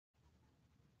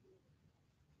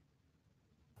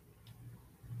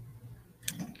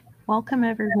Welcome,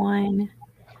 everyone.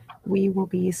 We will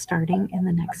be starting in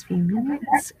the next few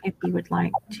minutes. If you would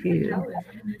like to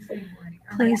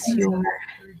place your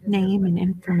name and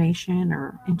information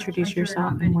or introduce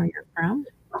yourself and where you're from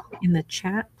in the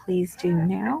chat, please do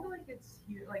now.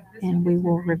 And we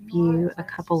will review a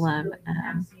couple of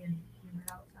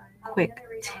quick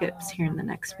tips here in the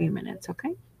next few minutes,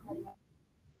 okay?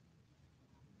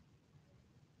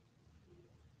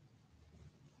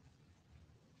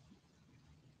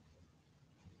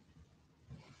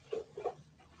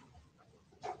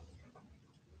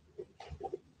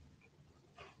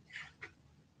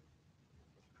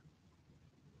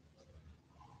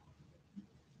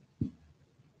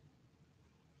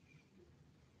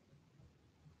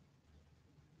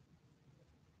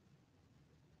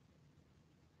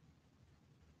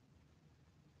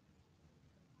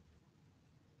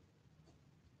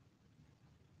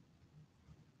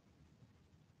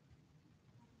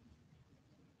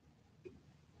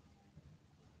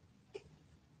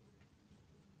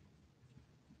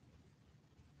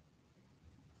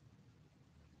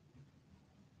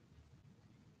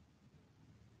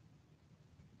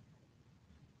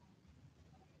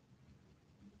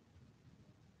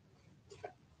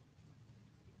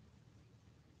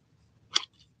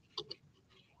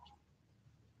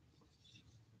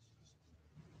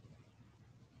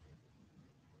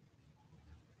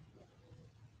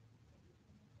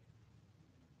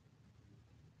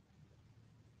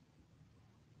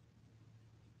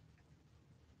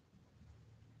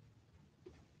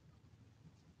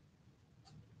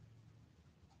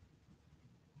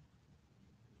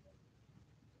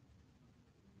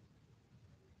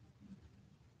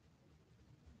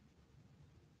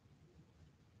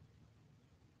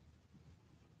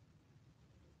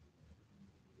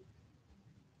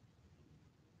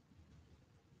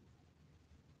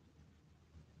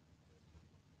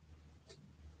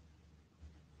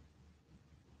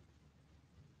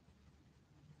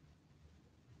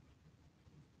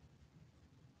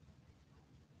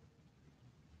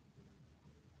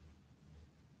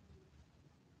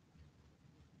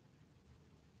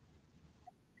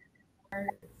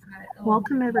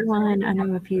 Welcome, everyone. I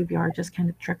know a few of you are just kind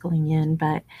of trickling in,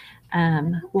 but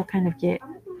we'll kind of get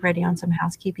ready on some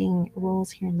housekeeping rules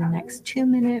here in the next 2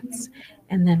 minutes,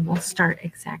 and then we'll start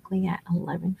exactly at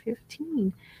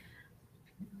 11:15.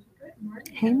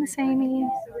 Hey, Miss Amy.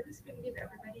 So we're just going to give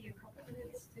everybody a couple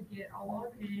minutes to get all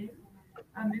logged in.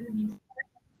 In the meantime,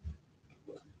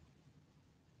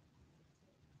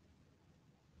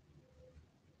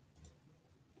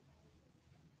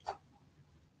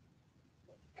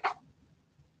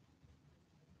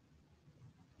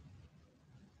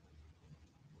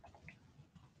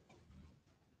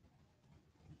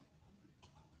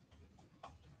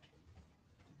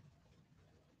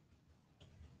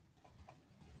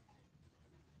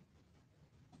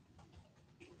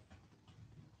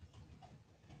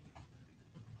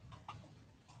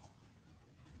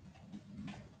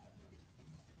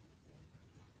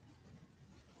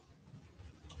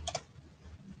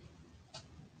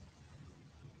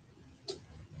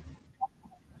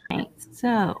 Right,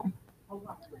 so,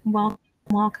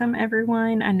 welcome,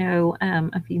 everyone. I know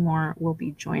a few more will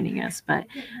be joining us, but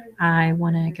I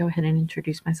want to go ahead and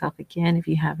introduce myself again. If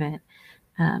you haven't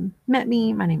met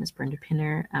me, my name is Brenda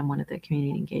Pinner. I'm one of the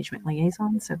community engagement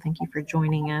liaisons. So thank you for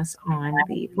joining us on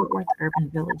the Fort Worth Urban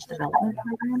Village Development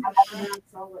Program.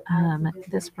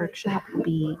 This workshop will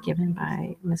be given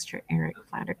by Mr. Eric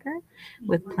Flatteker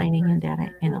with Planning and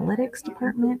Data Analytics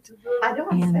Department.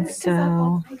 And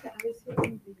so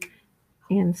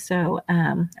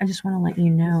I just want to let you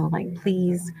know, like,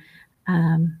 please,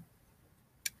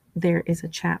 there is a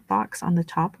chat box on the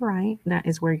top right. That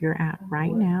is where you're at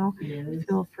right now.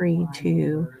 Feel free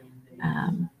to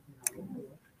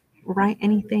write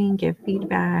anything, give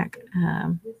feedback,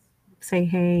 say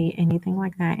hey, anything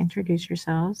like that. Introduce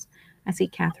yourselves. I see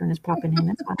Catherine is popping in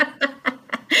as well.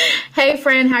 Hey,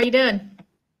 friend, how you doing?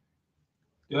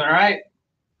 Doing all right.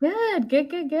 Good.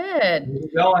 How's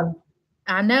it going?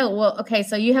 I know. Well, okay,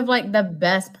 so you have like the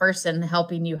best person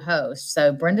helping you host.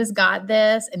 So Brenda's got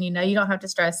this, and you don't have to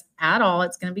stress at all.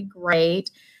 It's going to be great.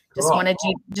 Just Cool. wanted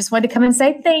to come and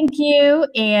say thank you,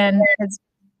 and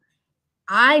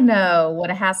I know what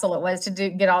a hassle it was to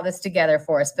get all this together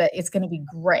for us, but it's going to be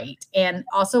great. And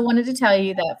also wanted to tell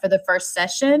you that for the first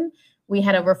session, we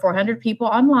had over 400 people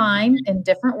online in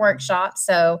different workshops.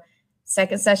 So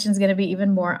second session is going to be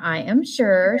even more, I am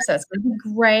sure. So it's going to be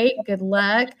great. Good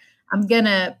luck. I'm going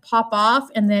to pop off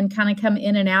and then kind of come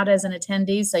in and out as an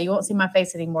attendee. So you won't see my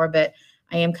face anymore, but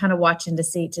I am kind of watching to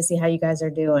see how you guys are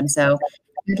doing. So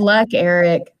good luck,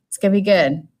 Eric. It's going to be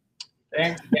good.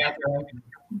 Thanks, Catherine.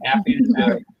 Happy to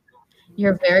do it.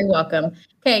 You're very welcome.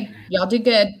 Okay, y'all do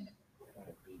good.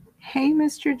 Hey,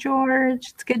 Mr. George,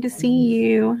 it's good to see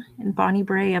you. And Bonnie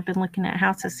Bray, I've been looking at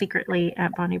houses secretly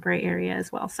at Bonnie Bray area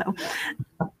as well. So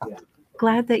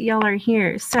glad that y'all are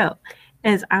here. So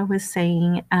as I was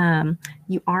saying,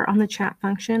 you are on the chat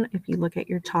function. If you look at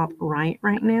your top right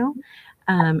now,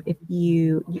 if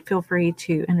you feel free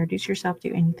to introduce yourself,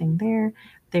 do anything there.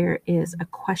 There is a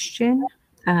question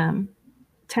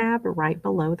tab right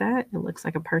below that. It looks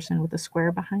like a person with a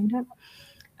square behind it.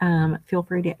 Feel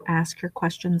free to ask your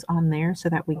questions on there so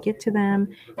that we get to them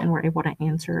and we're able to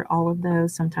answer all of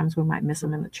those. Sometimes we might miss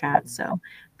them in the chat, so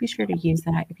be sure to use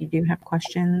that if you do have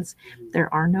questions.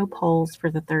 There are no polls for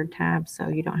the third tab, so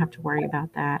you don't have to worry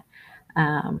about that.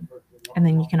 And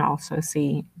then you can also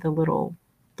see the little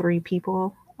 3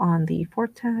 people on the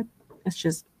fourth tab. It's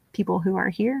just people who are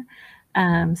here.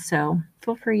 So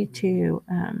feel free to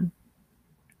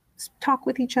talk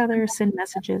with each other, send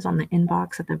messages on the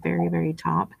inbox at the very, very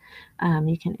top.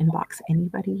 You can inbox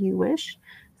anybody you wish.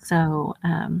 So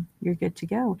you're good to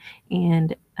go.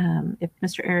 And if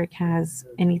Mr. Eric has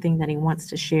anything that he wants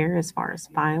to share as far as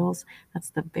files, that's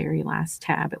the very last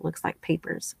tab. It looks like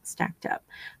papers stacked up.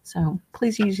 So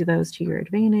please use those to your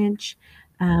advantage.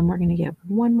 We're going to give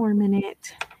 1 more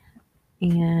minute.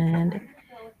 And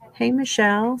hey,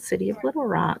 Michelle, City of Little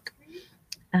Rock.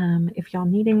 If y'all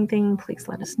need anything, please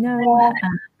let us know.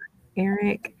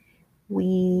 Eric,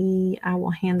 I will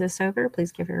hand this over.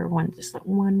 Please give everyone just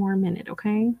 1 more minute,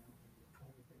 okay?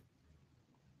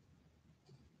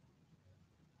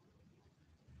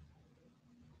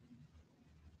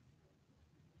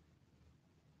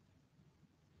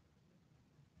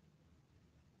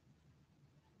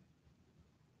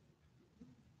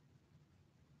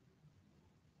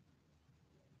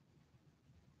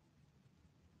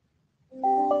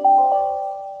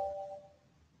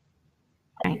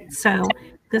 Right, so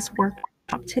this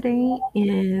workshop today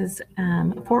is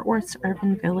Fort Worth's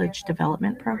Urban Village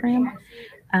Development Program.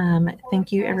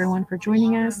 Thank you everyone for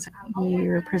joining us.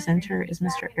 Your presenter is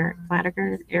Mr. Eric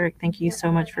Flatiger. Eric, thank you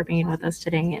so much for being with us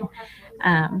today.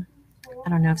 And I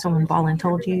don't know if someone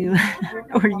volunteered you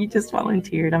or you just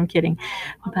volunteered. I'm kidding.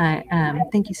 But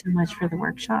thank you so much for the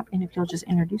workshop. And if you'll just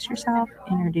introduce yourself,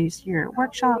 introduce your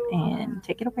workshop, and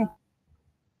take it away.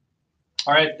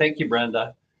 All right. Thank you,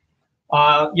 Brenda.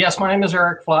 Yes, my name is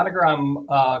Eric Flatiger. I'm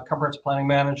Comprehensive Planning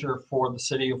Manager for the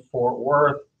City of Fort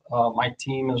Worth. My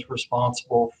team is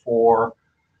responsible for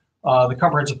the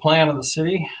comprehensive plan of the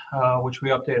city, which we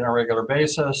update on a regular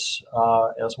basis,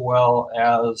 as well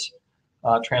as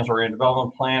transit-oriented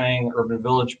development planning, urban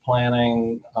village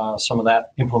planning, some of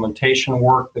that implementation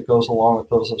work that goes along with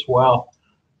those as well,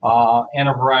 and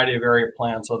a variety of area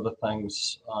plans, other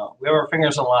things. We have our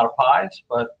fingers in a lot of pies,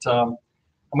 but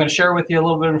I'm going to share with you a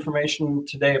little bit of information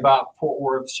today about Fort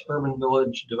Worth's Urban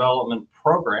Village Development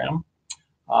Program.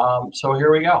 So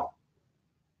here we go.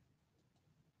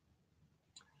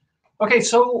 Okay,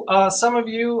 so some of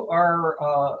you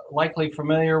are likely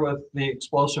familiar with the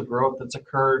explosive growth that's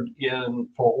occurred in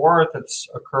Fort Worth. It's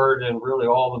occurred in really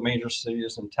all the major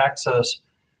cities in Texas.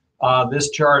 This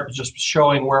chart is just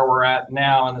showing where we're at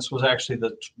now, and this was actually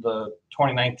the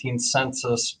 2019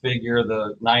 census figure,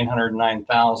 the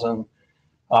 909,000.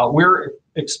 We're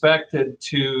expected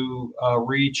to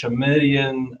reach 1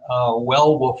 million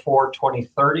well before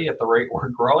 2030 at the rate we're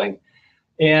growing,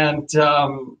 and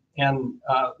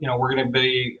you know, we're going to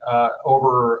be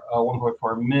over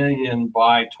 1.4 million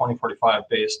by 2045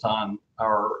 based on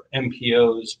our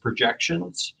MPO's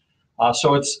projections.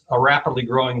 So it's a rapidly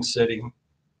growing city.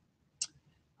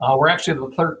 We're actually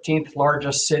the 13th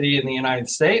largest city in the United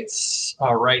States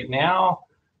right now.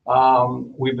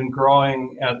 We've been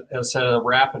growing at a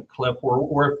rapid clip.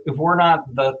 If we're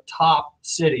not the top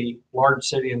city, large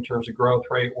city in terms of growth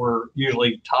rate, we're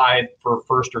usually tied for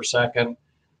first or second.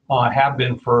 Have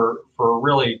been for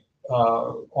really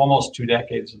almost 2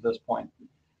 decades at this point.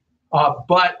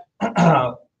 But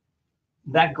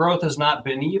that growth has not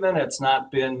been even. It's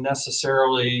not been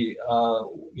necessarily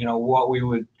you know, what we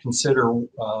would consider you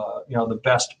know, the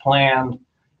best planned.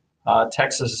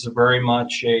 Texas is very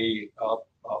much a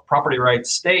property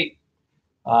rights state.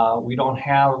 We don't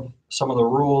have some of the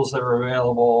rules that are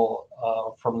available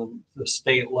from the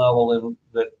state level in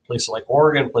places like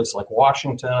Oregon, places like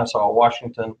Washington. I saw a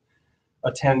Washington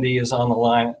attendee is on the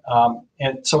line.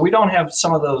 And so we don't have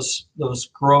some of those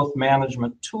growth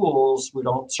management tools. We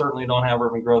certainly don't have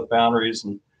urban growth boundaries,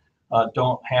 and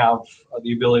don't have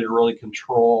the ability to really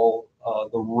control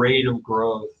the rate of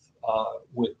growth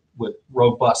with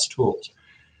robust tools.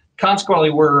 Consequently,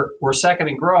 we're second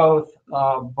in growth,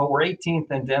 but we're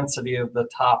 18th in density of the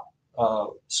top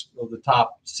of the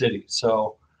top cities.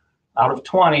 So out of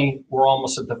 20, we're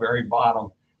almost at the very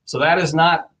bottom. So that is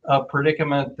not a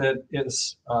predicament that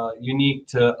is unique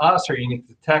to us or unique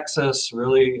to Texas.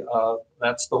 Really,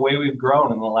 that's the way we've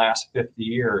grown in the last 50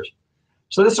 years.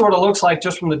 So this is what it looks like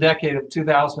just from the decade of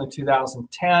 2000 to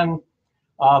 2010.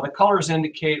 The colors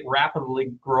indicate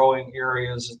rapidly growing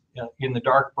areas in the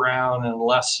dark brown, and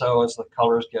less so as the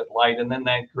colors get light. And then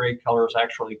that gray color is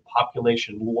actually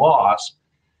population loss.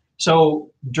 So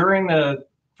during the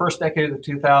first decade of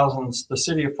the 2000s, the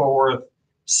city of Fort Worth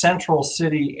central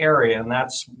city area, and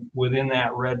that's within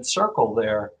that red circle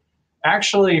there,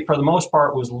 actually for the most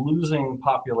part was losing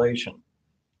population.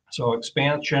 So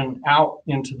expansion out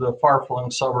into the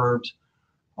far-flung suburbs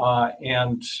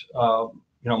and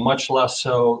much less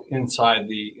so inside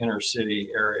the inner city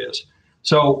areas.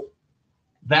 So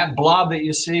that blob that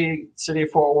you see, city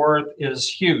of Fort Worth, is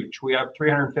huge. We have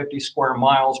 350 square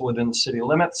miles within the city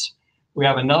limits. We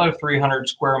have another 300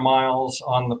 square miles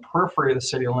on the periphery of the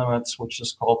city limits, which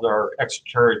is called our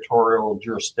extraterritorial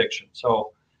jurisdiction.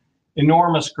 So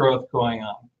enormous growth going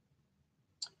on.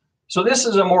 So this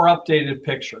is a more updated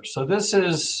picture. So this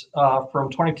is from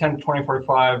 2010 to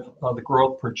 2045, the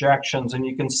growth projections. And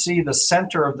you can see the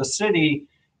center of the city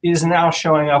is now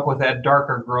showing up with that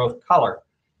darker growth color.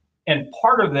 And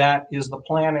part of that is the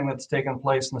planning that's taken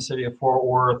place in the city of Fort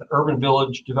Worth. The Urban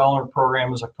Village Development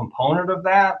Program is a component of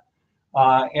that.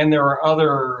 And there are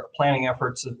other planning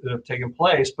efforts that have taken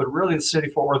place. But really, the city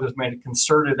of Fort Worth has made a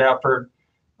concerted effort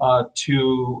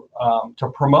to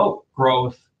promote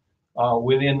growth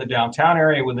within the downtown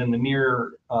area, within the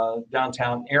near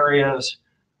downtown areas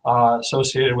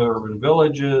associated with urban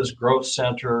villages, growth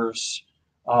centers,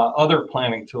 other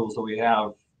planning tools that we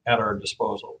have at our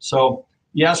disposal. So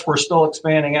yes, we're still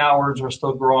expanding outwards, we're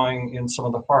still growing in some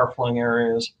of the far-flung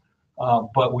areas,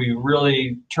 but we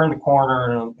really turned the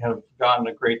corner and have gotten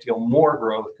a great deal more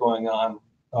growth going on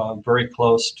very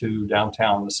close to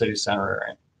downtown, the city center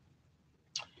area.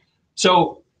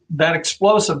 So that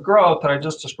explosive growth that I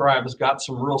just described has got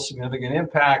some real significant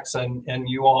impacts, and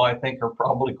you all, I think, are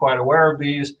probably quite aware of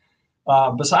these.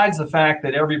 Besides the fact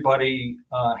that everybody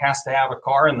has to have a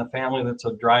car in the family that's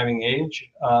of driving age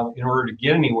in order to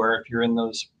get anywhere if you're in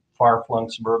those far-flung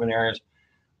suburban areas,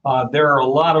 there are a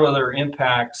lot of other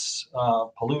impacts,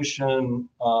 pollution,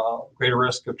 greater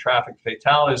risk of traffic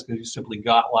fatalities because you simply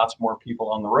got lots more people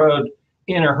on the road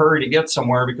in a hurry to get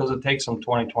somewhere because it takes them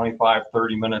 20, 25,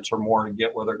 30 minutes or more to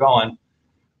get where they're going.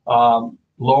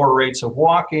 Lower rates of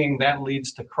walking, that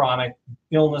leads to chronic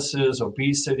illnesses,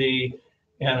 obesity,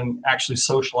 and actually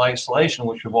social isolation,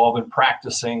 which we've all been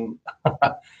practicing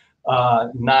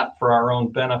not for our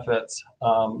own benefits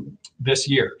this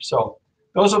year. So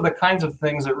those are the kinds of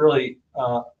things that really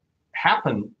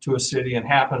happen to a city and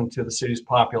happen to the city's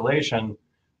population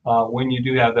when you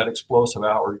do have that explosive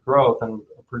outward growth, and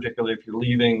particularly if you're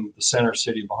leaving the center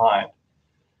city behind.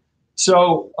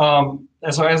 So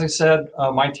as I said,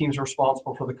 my team's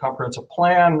responsible for the comprehensive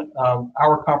plan.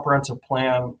 Our comprehensive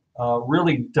plan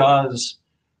really does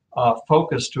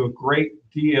focus to a great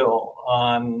deal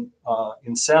on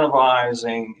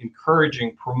incentivizing,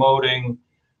 encouraging, promoting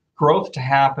growth to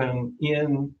happen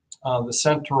in the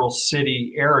central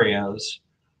city areas.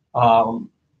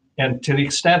 And to the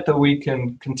extent that we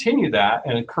can continue that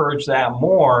and encourage that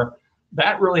more,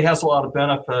 that really has a lot of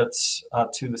benefits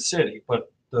to the city.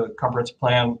 But the comprehensive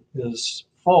plan is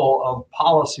full of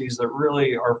policies that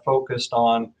really are focused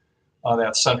on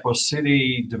that central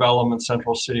city development,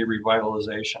 central city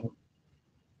revitalization.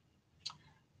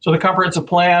 So the comprehensive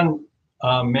plan,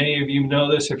 many of you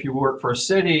know this if you work for a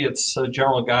city, it's a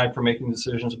general guide for making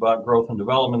decisions about growth and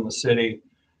development in the city.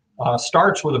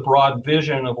 Starts with a broad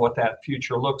vision of what that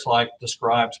future looks like,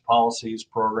 describes policies,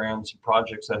 programs, and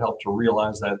projects that help to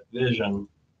realize that vision.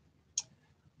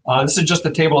 This is just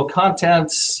a table of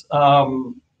contents. I've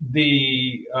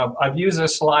used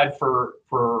this slide for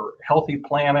healthy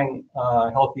planning,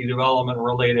 healthy development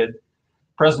related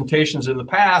presentations in the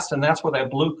past, and that's what that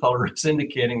blue color is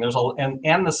indicating. There's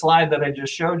and the slide that I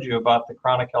just showed you about the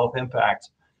chronic health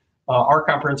impacts. Our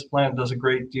comprehensive plan does a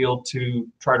great deal to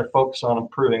try to focus on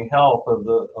improving health of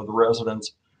the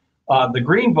residents. The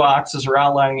green boxes are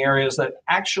outlining areas that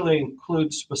actually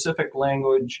include specific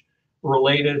language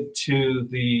related to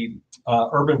the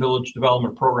Urban Village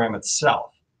Development Program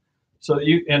itself. So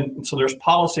there's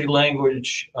policy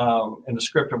language and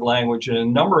descriptive language in a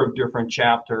number of different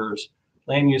chapters: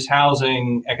 land use,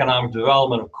 housing, economic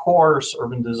development, of course,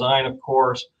 urban design, of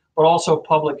course, but also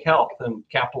public health and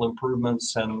capital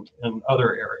improvements and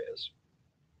other areas.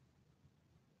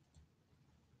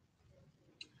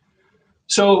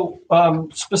 So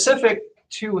specific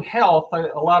to health,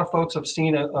 a lot of folks have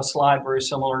seen a slide very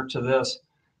similar to this.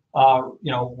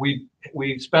 We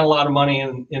spend a lot of money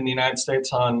in the United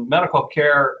States on medical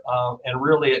care, and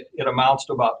really it amounts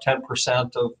to about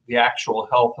 10% of the actual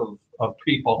health of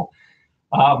people.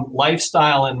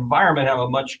 Lifestyle and environment have a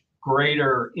much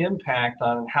greater impact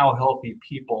on how healthy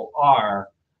people are.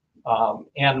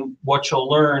 And what you'll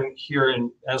learn here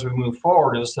as we move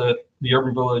forward is that the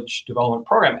Urban Village Development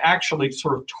Program actually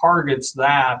sort of targets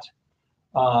that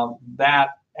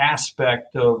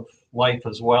aspect of life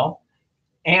as well,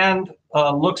 and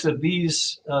looks at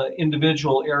these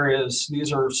individual areas.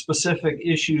 These are specific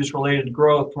issues related to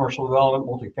growth, commercial development,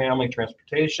 multifamily,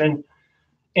 transportation.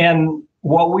 And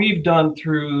what we've done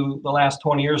through the last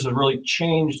 20 years is really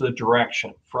change the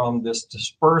direction from this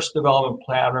dispersed development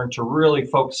pattern to really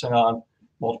focusing on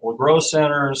multiple growth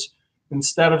centers.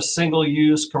 Instead of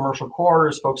single-use commercial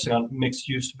corridors, focusing on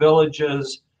mixed-use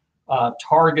villages,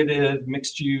 targeted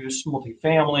mixed-use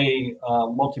multifamily,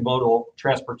 multimodal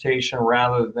transportation,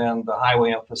 rather than the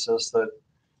highway emphasis that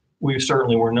we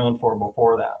certainly were known for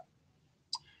before that.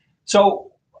 So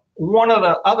one of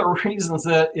the other reasons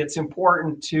that it's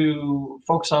important to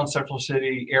focus on central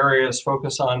city areas,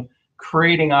 focus on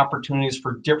creating opportunities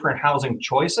for different housing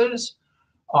choices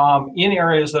in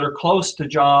areas that are close to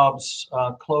jobs,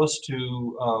 close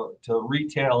to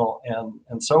retail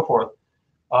and so forth,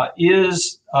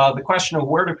 is the question of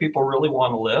where do people really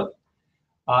want to live?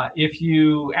 If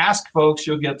you ask folks,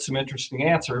 you'll get some interesting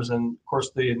answers. And of course,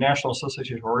 the National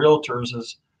Association of Realtors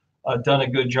has done a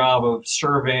good job of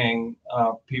surveying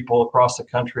people across the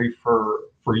country for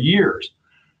years.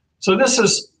 So this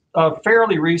is a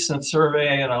fairly recent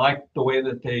survey, and I like the way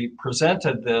that they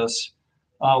presented this.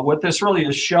 What this really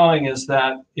is showing is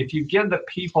that if you give the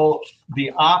people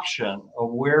the option of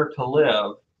where to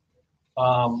live,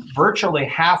 virtually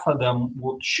half of them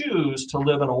will choose to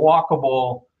live in a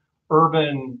walkable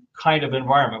urban kind of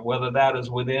environment, whether that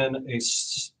is within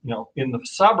in the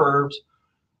suburbs,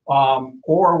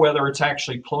 or whether it's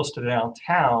actually close to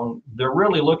downtown. They're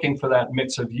really looking for that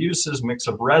mix of uses, mix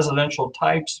of residential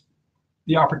types,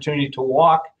 the opportunity to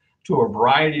walk to a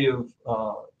variety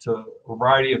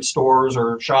of stores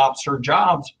or shops or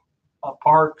jobs,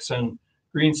 parks and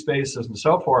green spaces and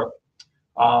so forth.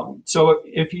 So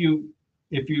if you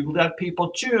let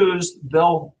people choose,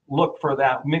 they'll look for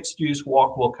that mixed-use,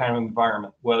 walkable kind of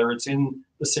environment, whether it's in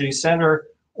the city center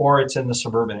or it's in the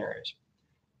suburban areas.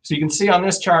 So you can see on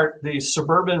this chart, the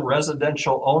suburban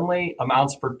residential only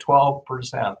amounts for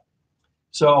 12%.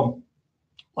 So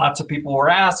lots of people were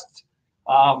asked,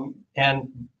 and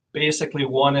basically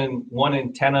one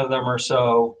in 10 of them or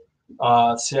so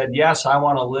said, yes, I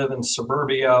want to live in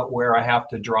suburbia where I have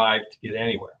to drive to get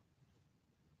anywhere.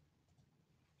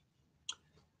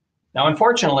 Now,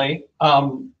 unfortunately,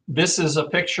 this is a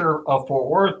picture of Fort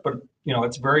Worth, but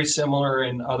it's very similar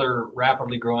in other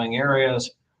rapidly growing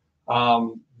areas.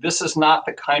 This is not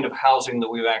the kind of housing that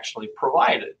we've actually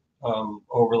provided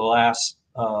over the last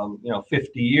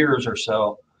 50 years or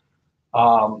so.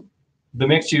 The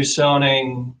mixed-use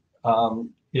zoning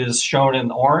is shown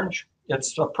in orange.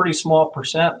 It's a pretty small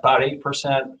percent, about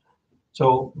 8%.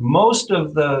 So most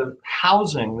of the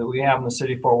housing that we have in the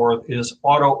city of Fort Worth is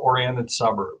auto-oriented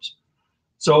suburbs.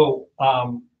 So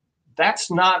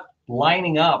that's not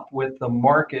lining up with the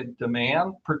market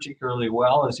demand particularly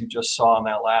well, as you just saw in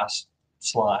that last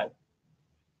slide.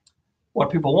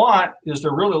 What people want is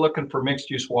they're really looking for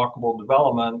mixed-use walkable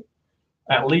development,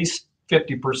 at least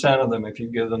 50% of them if you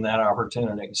give them that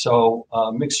opportunity. So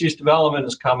mixed-use development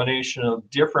is a combination of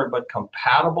different but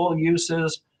compatible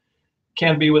uses.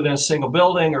 Can be within a single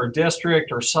building or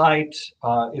district or site.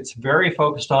 It's very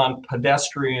focused on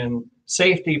pedestrian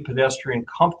safety, pedestrian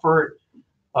comfort,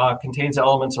 contains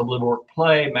elements of live, work,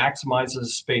 play, maximizes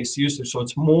space usage. So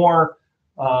it's more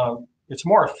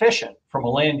efficient from a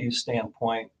land use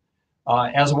standpoint,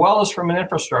 as well as from an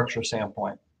infrastructure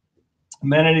standpoint.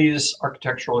 Amenities,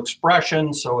 architectural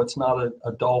expression, so it's not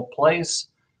a dull place.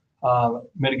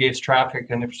 Mitigates traffic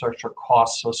and infrastructure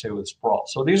costs associated with sprawl.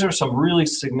 So these are some really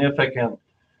significant,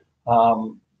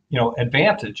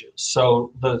 advantages.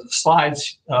 So the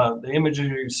slides, the images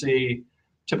you see,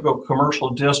 typical commercial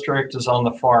district is on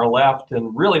the far left,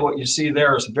 and really what you see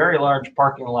there is very large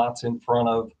parking lots in front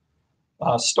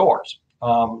of stores.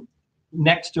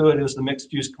 Next to it is the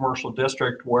mixed-use commercial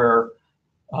district, where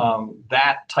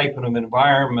that type of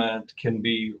environment can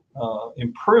be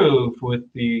improved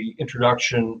with the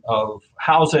introduction of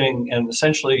housing and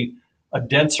essentially a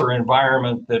denser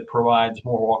environment that provides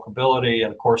more walkability.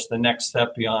 And of course, the next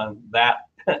step beyond that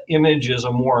image is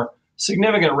a more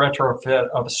significant retrofit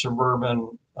of a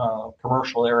suburban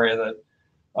commercial area that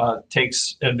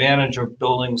takes advantage of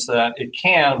buildings that it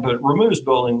can, but removes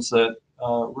buildings that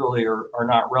really are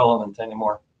not relevant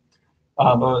anymore.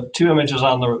 The two images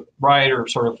on the right are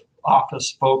sort of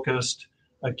office focused.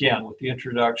 Again, with the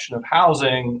introduction of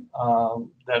housing,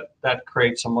 that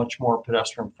creates a much more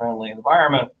pedestrian friendly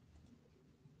environment.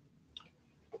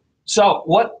 So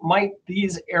what might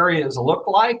these areas look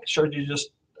like? Showed you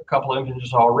just a couple of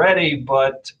images already,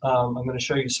 but I'm going to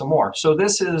show you some more. So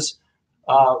this is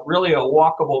really a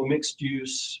walkable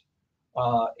mixed-use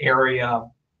area.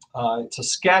 It's a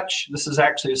sketch. This is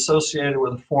actually associated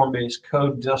with a form-based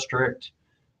code district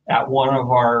at one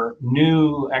of our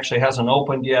new, actually hasn't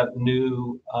opened yet,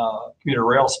 new commuter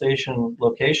rail station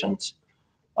locations.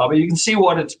 But you can see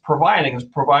what it's providing. It's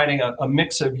providing a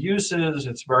mix of uses.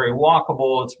 It's very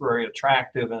walkable. It's very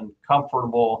attractive and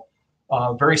comfortable.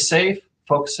 Very safe,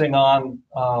 focusing on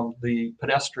the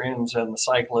pedestrians and the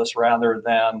cyclists rather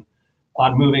than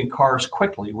on moving cars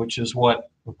quickly, which is what,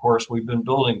 of course, we've been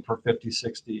building for 50,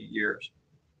 60 years.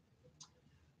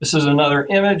 This is another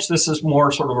image. This is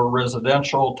more sort of a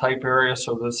residential type area.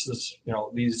 So this is,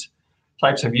 these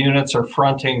types of units are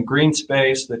fronting green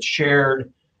space that's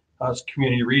shared as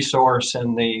community resource,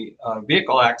 and the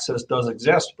vehicle access does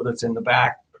exist, but it's in the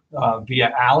back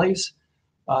via alleys.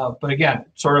 But again,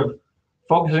 sort of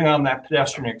focusing on that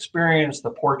pedestrian experience. The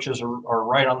porches are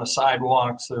right on the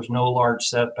sidewalks. There's no large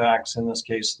setbacks. In this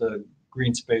case, the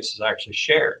green space is actually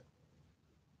shared.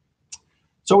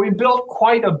 So we built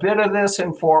quite a bit of this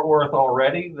in Fort Worth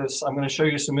already. I'm going to show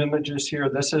you some images here.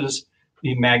 This is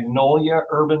the Magnolia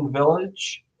Urban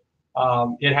Village.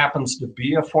 It happens to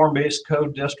be a form-based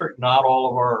code district. Not all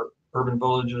of our urban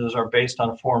villages are based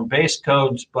on form-based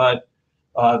codes, but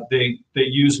they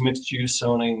use mixed-use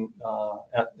zoning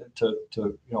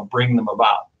to bring them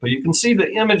about. But you can see the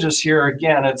images here.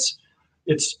 Again,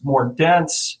 it's more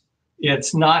dense.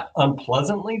 It's not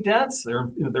unpleasantly dense.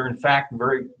 They're in fact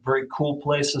very, very cool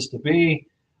places to be.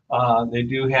 They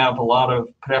do have a lot of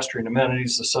pedestrian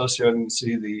amenities associated. You can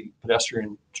see the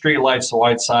pedestrian streetlights, the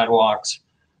wide sidewalks,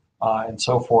 and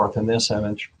so forth in this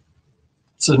image.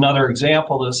 It's another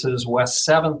example. This is West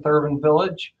 7th Urban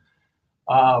Village.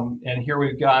 And here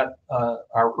we've got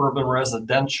our urban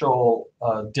residential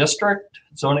district,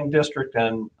 zoning district,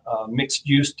 and mixed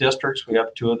use districts. We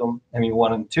have two of them,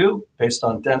 ME1 and 2, based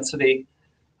on density.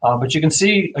 But you can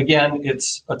see, again,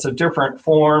 it's a different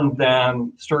form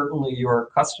than certainly you're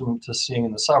accustomed to seeing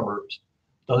in the suburbs.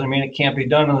 Doesn't mean it can't be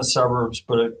done in the suburbs,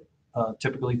 but it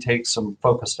typically takes some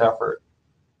focused effort.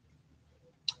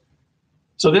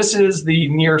 So this is the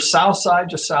near south side,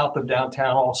 just south of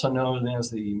downtown, also known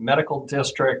as the medical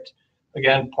district.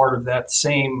 Again, part of that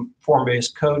same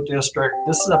form-based code district.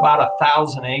 This is about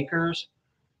 1,000 acres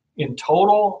in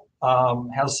total.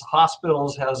 Has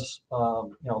hospitals, has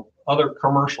other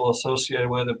commercial associated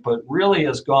with it, but really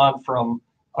has gone from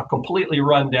a completely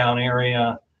rundown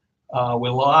area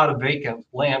with a lot of vacant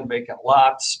land, vacant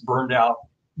lots, burned out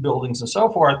buildings, and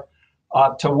so forth,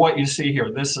 to what you see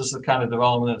here. This is the kind of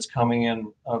development that's coming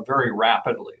in very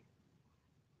rapidly.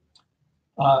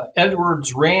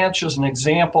 Edwards Ranch is an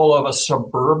example of a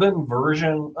suburban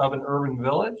version of an urban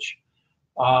village.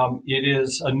 It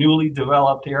is a newly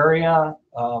developed area,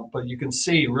 but you can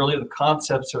see really the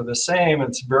concepts are the same.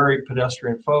 It's very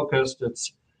pedestrian focused.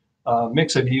 It's a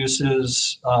mix of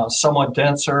uses, somewhat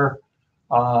denser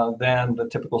than the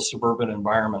typical suburban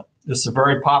environment. This is a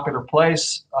very popular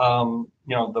place.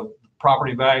 The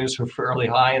property values are fairly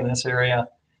high in this area,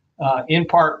 in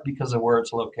part because of where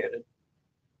it's located.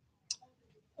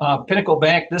 Pinnacle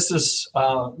Bank, this is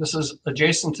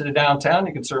adjacent to the downtown.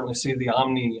 You can certainly see the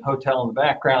Omni Hotel in the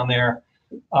background there.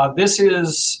 This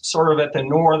is sort of at the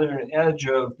northern edge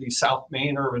of the South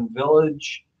Main Urban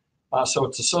Village. So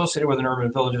it's associated with an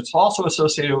urban village. It's also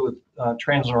associated with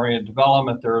transit-oriented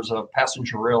development. There's a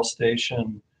passenger rail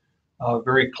station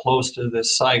very close to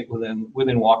this site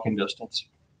within walking distance.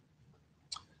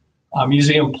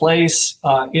 Museum Place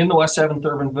in the West 7th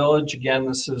Urban Village. Again,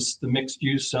 this is the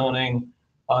mixed-use zoning.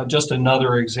 Just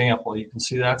another example. You can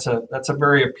see that's a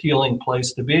very appealing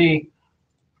place to be.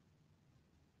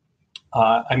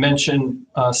 I mentioned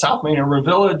South Main Urban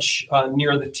Village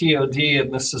near the TOD,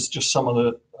 and this is just some of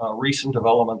the recent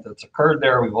development that's occurred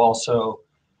there. We've also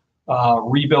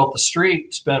rebuilt the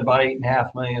street, spent about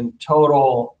 $8.5 million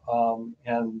total,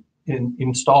 and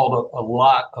installed a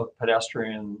lot of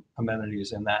pedestrian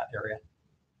amenities in that area.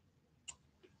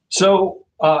 So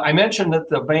I mentioned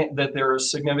that there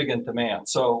is significant demand.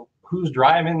 So who's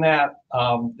driving that?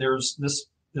 This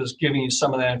is giving you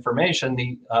some of that information.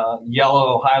 The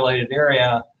yellow highlighted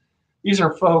area, these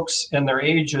are folks and their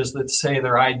ages that say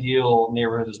their ideal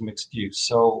neighborhood is mixed use.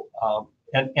 So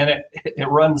and it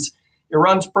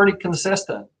runs pretty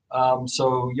consistent.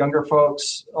 So younger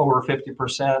folks over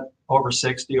 50%, over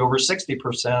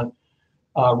 60%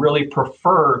 really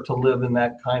prefer to live in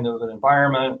that kind of an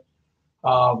environment.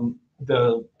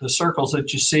 The circles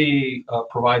that you see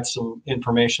provide some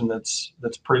information that's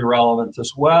pretty relevant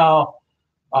as well.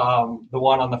 The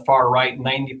one on the far right,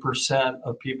 90%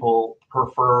 of people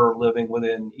prefer living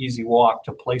within easy walk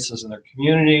to places in their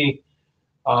community.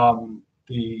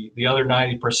 The other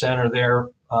 90% are there.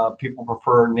 People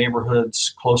prefer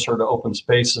neighborhoods closer to open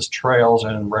spaces, trails,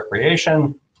 and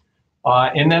recreation.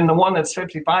 And then the one that's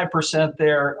 55%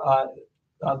 there,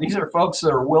 these are folks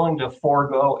that are willing to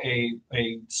forego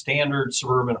a standard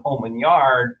suburban home and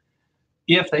yard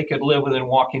if they could live within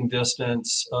walking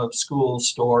distance of schools,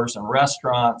 stores, and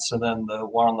restaurants. And then the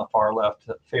one on the far left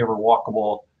that favor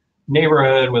walkable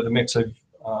neighborhood with a mix of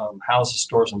houses,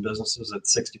 stores, and businesses at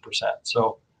 60%.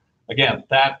 So again,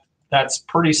 that's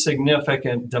pretty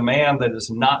significant demand that is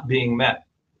not being met.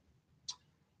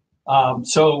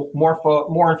 So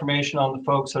more information on the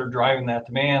folks that are driving that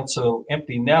demand. So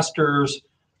empty nesters,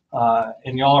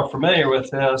 and y'all are familiar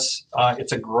with this.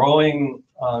 It's a growing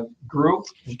group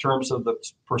in terms of the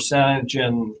percentage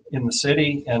in the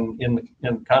city and in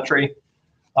the country.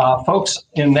 Folks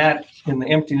in the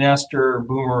empty nester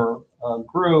boomer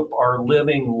group are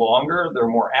living longer. They're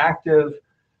more active.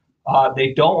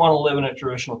 They don't want to live in a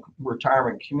traditional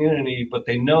retirement community, but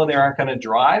they know they aren't going to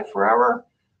drive forever.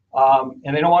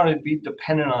 And they don't want to be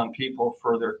dependent on people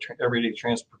for their everyday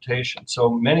transportation. So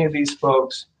many of these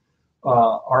folks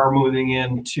are moving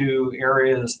into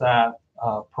areas that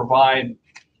provide,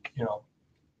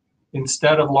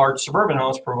 instead of large suburban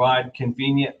homes, provide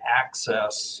convenient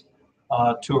access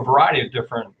to a variety of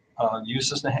different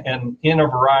uses and in a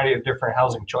variety of different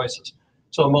housing choices.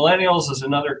 So millennials is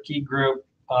another key group.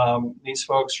 These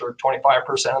folks are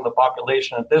 25% of the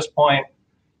population at this point.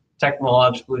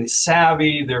 Technologically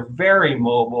savvy, they're very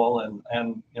mobile,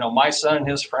 and my son and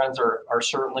his friends are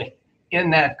certainly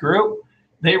in that group.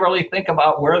 They really think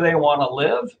about where they want to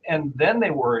live, and then they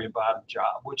worry about a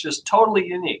job, which is totally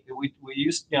unique. We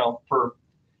used,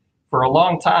 for a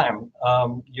long time,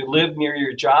 you lived near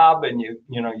your job, and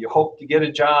you hope to get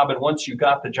a job, and once you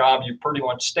got the job, you pretty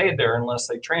much stayed there unless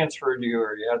they transferred you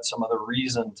or you had some other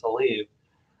reason to leave.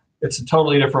 It's a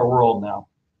totally different world now.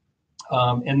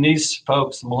 And these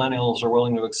folks, the millennials, are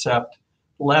willing to accept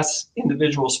less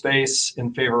individual space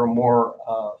in favor of more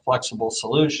flexible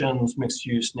solutions,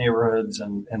 mixed-use neighborhoods,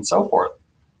 and so forth.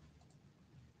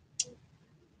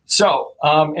 So,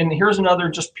 and here's another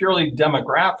just purely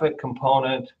demographic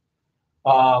component.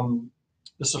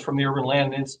 This is from the Urban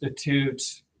Land Institute.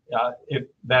 If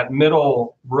that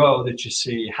middle row that you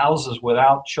see, houses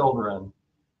without children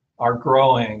are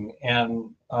growing,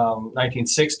 and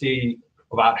 1960,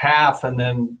 about half, and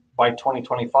then by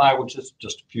 2025, which is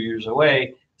just a few years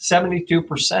away,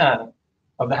 72%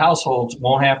 of the households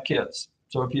won't have kids.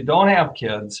 So if you don't have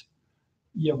kids,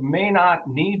 you may not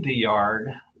need the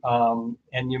yard,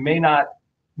 and you may not,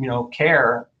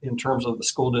 care in terms of the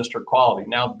school district quality.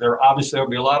 Now, there'll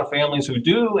be a lot of families who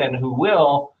do and who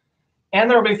will, and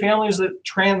there'll be families that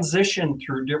transition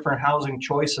through different housing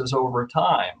choices over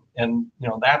time, and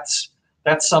that's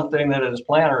something that as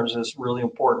planners is really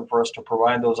important for us to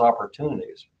provide those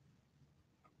opportunities.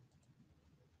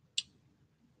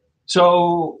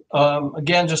 So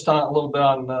again, just a little bit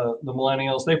on the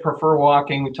millennials. They prefer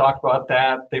walking. We talked about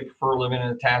that. They prefer living in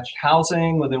attached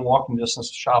housing within walking distance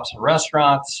to shops and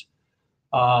restaurants.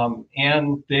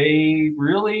 And they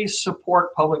really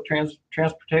support public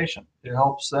transportation. It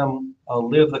helps them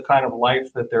live the kind of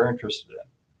life that they're interested in.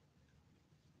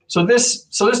 So this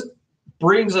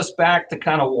brings us back to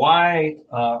kind of why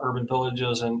urban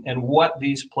villages and what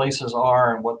these places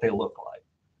are and what they look like.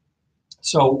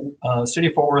 So City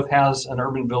of Fort Worth has an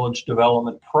urban village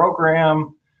development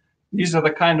program. These are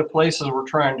the kind of places we're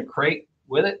trying to create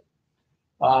with it.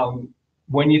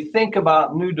 When you think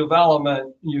about new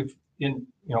development,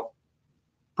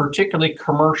 particularly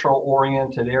commercial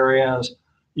oriented areas,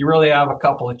 you really have a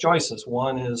couple of choices.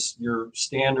 One is your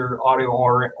standard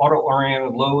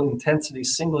auto-oriented, low-intensity,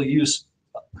 single-use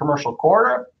commercial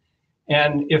corridor.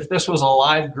 And if this was a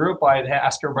live group, I'd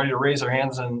ask everybody to raise their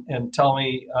hands and tell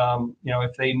me,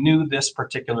 if they knew this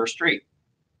particular street,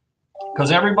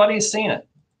 because everybody's seen it.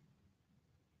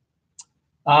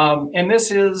 And this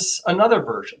is another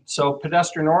version. So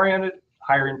pedestrian-oriented,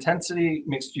 higher intensity,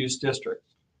 mixed-use district.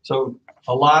 So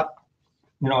a lot,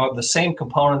 of the same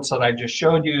components that I just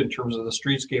showed you in terms of the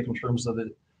streetscape, in terms of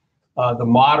the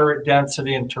moderate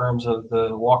density, in terms of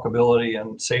the walkability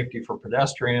and safety for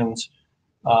pedestrians,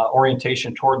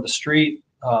 orientation toward the street,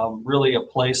 really a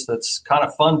place that's kind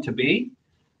of fun to be.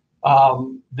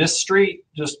 This street,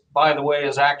 just by the way,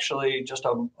 is actually just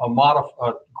a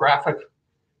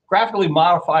graphically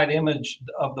modified image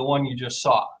of the one you just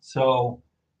saw. So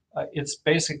it's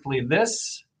basically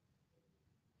this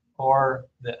or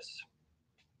this.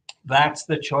 That's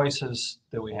the choices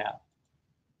that we have.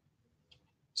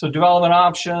 So development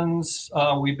options,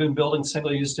 we've been building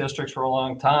single-use districts for a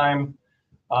long time.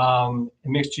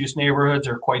 Mixed-use neighborhoods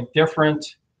are quite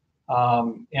different.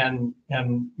 And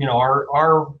you know,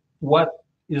 our what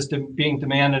is being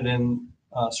demanded in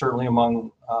certainly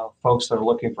among folks that are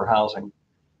looking for housing.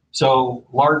 So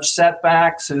large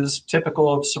setbacks is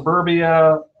typical of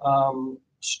suburbia.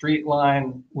 Street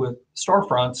line with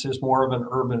storefronts is more of an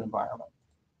urban environment.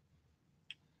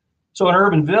 So an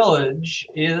urban village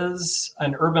is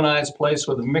an urbanized place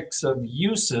with a mix of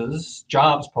uses,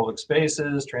 jobs, public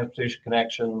spaces, transportation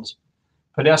connections,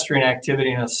 pedestrian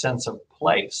activity, and a sense of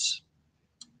place.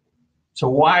 So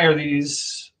why are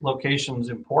these locations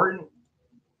important?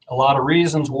 A lot of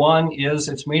reasons. One is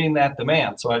it's meeting that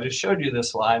demand. So I just showed you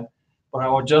this slide, but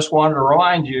I just wanted to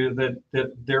remind you that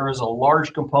there is a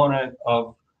large component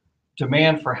of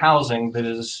demand for housing that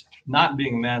is not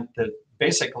being met, that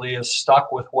basically is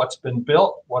stuck with what's been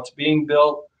built, what's being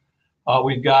built.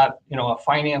 We've got, you know, a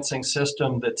financing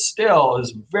system that still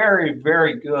is very,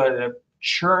 very good at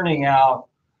churning out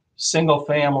single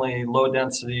family, low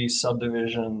density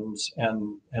subdivisions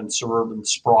and suburban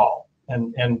sprawl.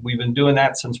 And we've been doing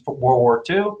that since World War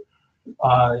II.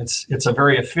 It's a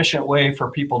very efficient way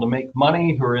for people to make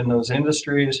money who are in those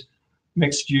industries.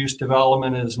 Mixed use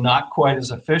development is not quite as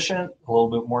efficient, a little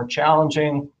bit more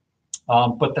challenging,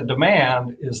 but the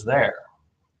demand is there.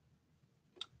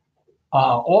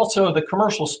 Also, the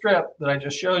commercial strip that I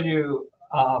just showed you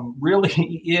really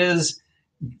is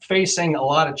facing a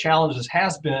lot of challenges,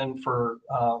 has been for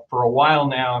a while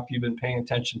now, if you've been paying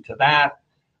attention to that.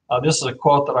 This is a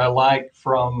quote that I like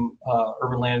from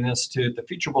Urban Land Institute. The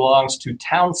future belongs to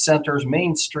town centers,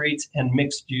 main streets, and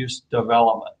mixed-use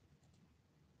development.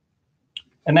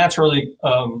 And that's really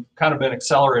kind of been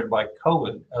accelerated by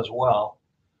COVID as well.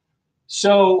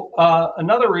 So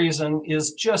another reason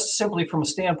is just simply from a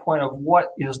standpoint of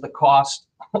what is the cost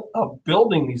of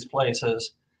building these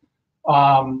places.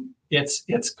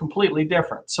 It's completely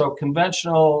different. So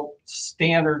conventional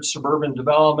standard suburban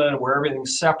development where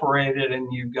everything's separated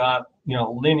and you've got, you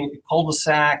know, linear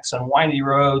cul-de-sacs and windy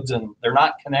roads and they're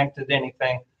not connected to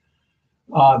anything.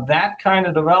 That kind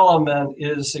of development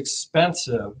is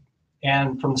expensive.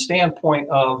 And from the standpoint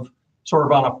of sort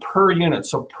of on a per unit,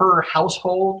 so per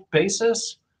household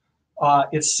basis,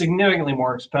 it's significantly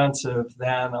more expensive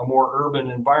than a more urban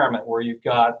environment where you've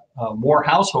got more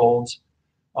households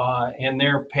and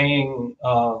they're paying,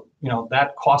 you know,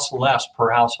 that costs less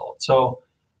per household. So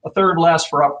a third less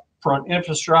for upfront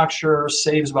infrastructure,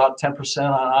 saves about 10%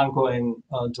 on ongoing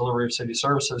delivery of city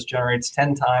services, generates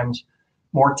 10 times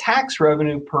more tax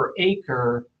revenue per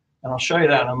acre, and I'll show you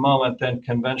that in a moment, than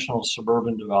conventional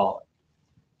suburban development.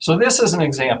 So this is an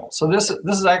example. So this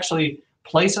is actually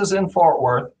places in Fort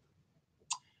Worth.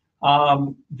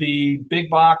 The big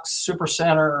box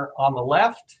supercenter on the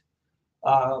left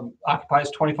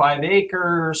occupies 25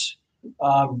 acres.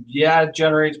 Yeah, it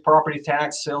generates property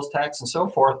tax, sales tax, and so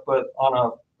forth, but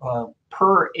on a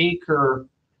per acre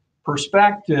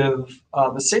perspective,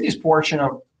 the city's portion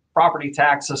of property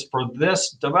taxes for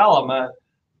this development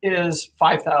is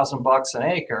 $5,000 an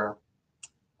acre,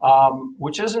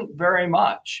 which isn't very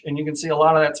much. And you can see a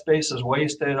lot of that space is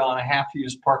wasted on a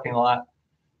half-used parking lot.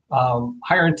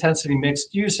 Higher intensity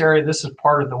mixed use area, this is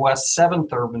part of the West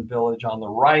 7th Urban Village on the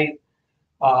right.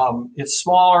 It's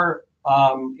smaller,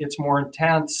 it's more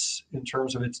intense in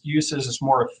terms of its uses, it's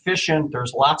more efficient,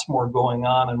 there's lots more going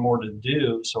on and more to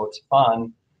do, so it's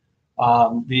fun.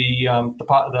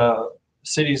 The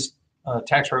city's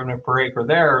tax revenue per acre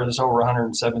there is over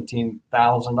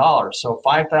 $117,000. So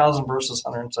 5,000 versus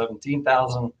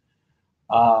 117,000.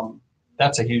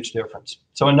 That's a huge difference.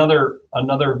 So another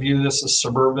view, this is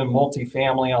suburban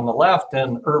multifamily on the left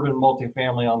and urban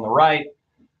multifamily on the right.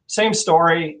 Same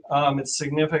story. It's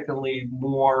significantly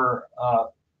more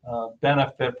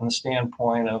benefit from the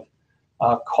standpoint of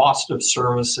cost of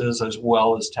services as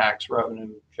well as tax revenue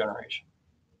generation.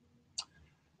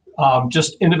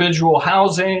 Just individual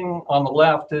housing on the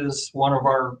left is one of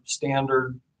our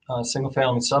standard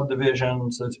single-family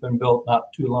subdivisions that's been built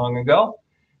not too long ago.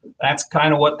 That's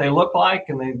kind of what they look like,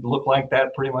 and they look like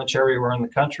that pretty much everywhere in the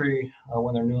country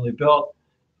when they're newly built.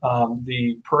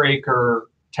 The per acre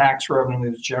tax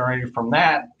revenue that's generated from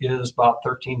that is about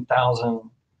 $13,000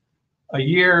 a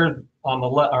year on the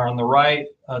left or on the right,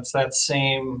 it's that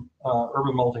same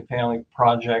urban multifamily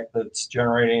project that's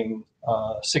generating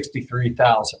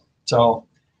 63,000. So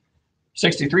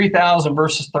 63,000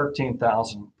 versus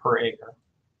 13,000 per acre.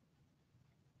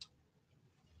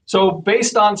 So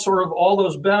based on sort of all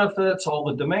those benefits, all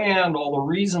the demand, all the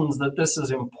reasons that this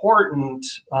is important,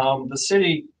 the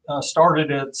city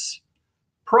started its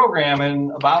program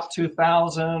in about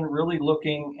 2000, really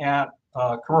looking at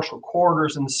commercial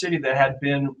corridors in the city that had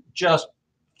been just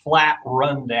flat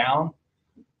run down.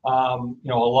 You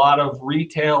know, a lot of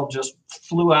retail just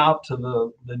flew out to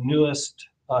the newest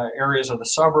areas of the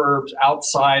suburbs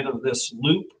outside of this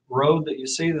loop road that you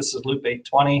see. This is Loop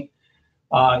 820.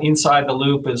 Inside the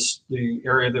loop is the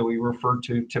area that we refer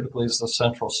to typically as the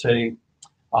central city.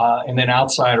 And then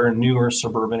outside are newer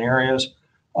suburban areas.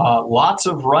 Lots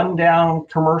of rundown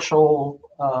commercial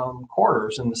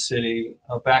corridors in the city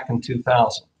back in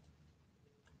 2000.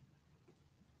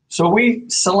 So we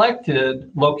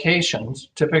selected locations,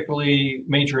 typically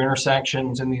major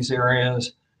intersections in these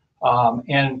areas,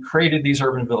 and created these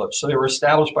urban villages. So they were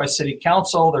established by city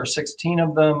council. There are 16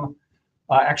 of them.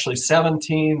 Actually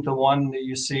 17, the one that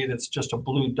you see that's just a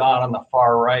blue dot on the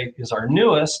far right is our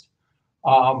newest,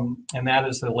 and that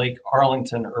is the Lake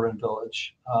Arlington Urban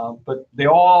Village. But they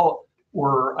all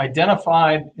were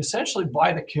identified essentially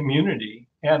by the community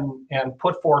and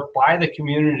put forth by the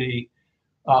community,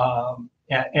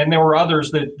 and there were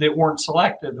others that weren't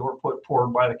selected that were put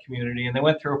forward by the community, and they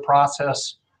went through a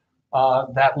process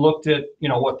that looked at, you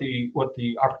know, what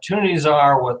the opportunities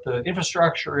are, what the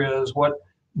infrastructure is, what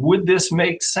would this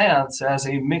make sense as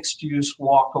a mixed-use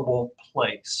walkable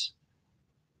place?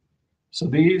 So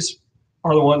these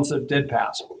are the ones that did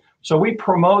pass. So we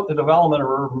promote the development of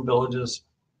urban villages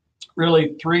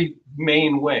really three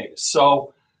main ways.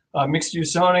 So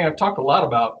mixed-use zoning, I've talked a lot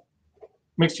about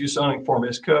mixed-use zoning,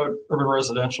 form-based code, urban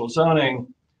residential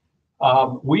zoning.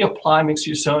 We apply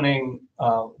mixed-use zoning,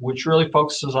 which really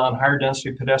focuses on higher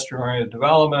density pedestrian-oriented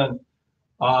development,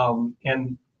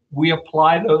 and we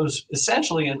apply those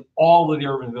essentially in all of the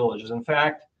urban villages. In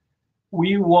fact,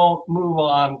 we won't move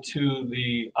on to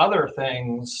the other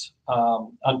things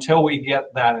until we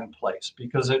get that in place.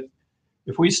 Because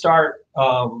if we start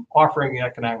offering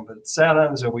economic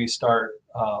incentives and we start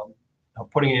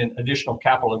putting in additional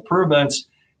capital improvements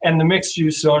and the mixed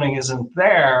use zoning isn't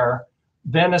there,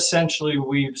 then essentially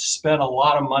we've spent a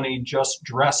lot of money just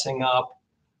dressing up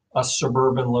a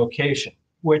suburban location,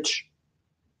 which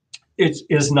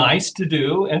is nice to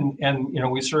do, and you know,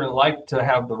 we certainly like to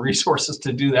have the resources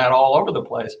to do that all over the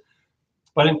place,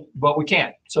 but we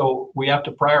can't. So we have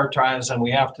to prioritize, and we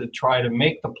have to try to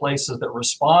make the places that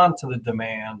respond to the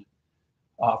demand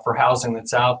for housing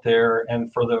that's out there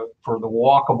and for the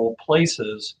walkable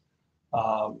places,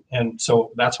 and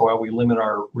so that's why we limit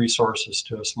our resources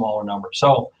to a smaller number.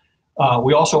 So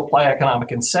we also apply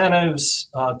economic incentives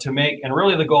to make, and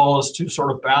really the goal is to sort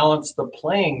of balance the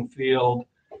playing field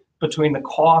between the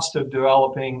cost of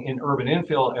developing in urban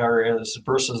infill areas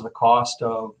versus the cost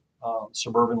of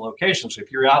suburban locations.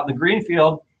 If you're out in the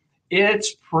greenfield,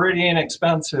 it's pretty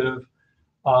inexpensive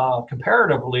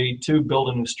comparatively to build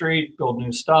a new street, build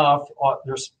new stuff.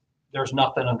 There's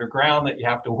nothing underground that you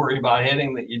have to worry about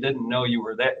hitting that you didn't know you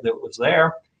were there, that was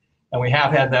there. And we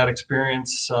have had that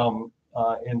experience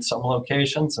in some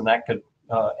locations, and that could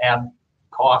add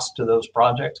cost to those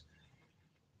projects.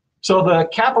 So the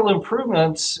capital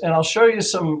improvements, and I'll show you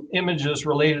some images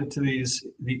related to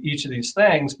each of these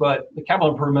things, but the capital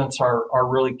improvements are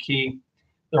really key.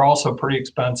 They're also pretty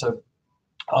expensive,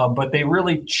 but they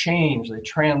really change, they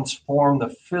transform the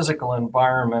physical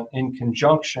environment in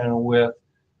conjunction with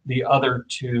the other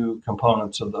two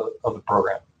components of the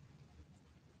program.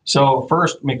 So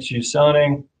first, mixed-use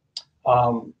zoning.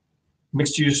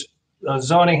 Mixed-use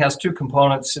zoning has two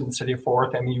components in the city of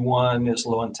Fort Worth. MU1 is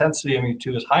low intensity,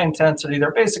 MU2 is high intensity.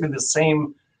 They're basically the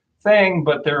same thing,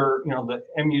 but they're, you know, the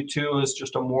MU2 is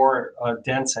just a more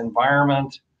dense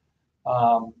environment.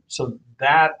 So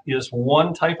that is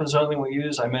one type of zoning we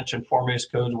use. I mentioned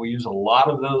form-based codes. We use a lot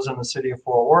of those in the city of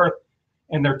Fort Worth,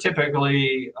 and they're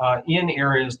typically in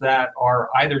areas that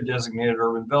are either designated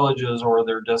urban villages or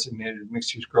they're designated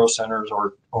mixed-use growth centers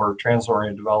or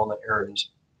transit-oriented development areas.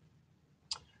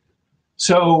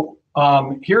 So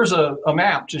here's a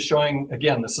map just showing,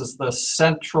 again, this is the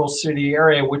central city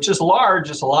area, which is large.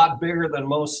 It's a lot bigger than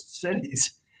most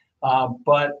cities.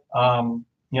 But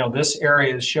you know, this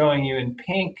area is showing you in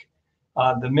pink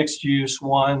the mixed use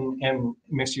 1 and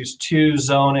mixed use 2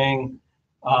 zoning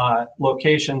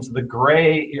locations. The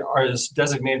gray is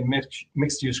designated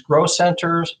mixed use growth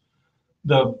centers.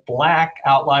 The black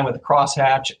outline with the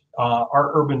crosshatch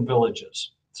are urban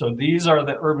villages. So these are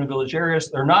the urban village areas.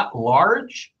 They're not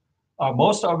large.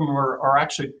 Most of them are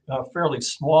actually fairly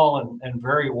small and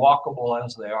very walkable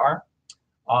as they are.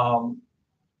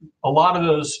 A lot of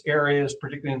those areas,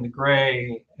 particularly in the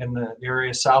gray, in the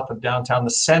area south of downtown,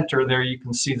 the center there, you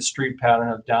can see the street pattern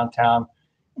of downtown.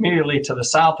 Immediately to the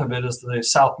south of it is the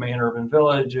South Main Urban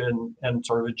Village, and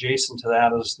sort of adjacent to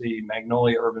that is the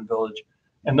Magnolia Urban Village.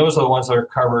 And those are the ones that are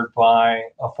covered by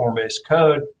a form-based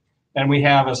code. And we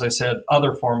have, as I said,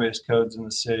 other form-based codes in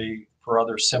the city for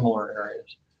other similar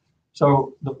areas.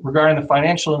 So regarding the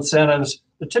financial incentives,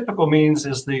 the typical means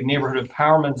is the neighborhood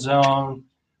empowerment zone.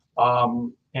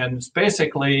 And it's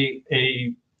basically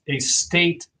a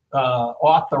state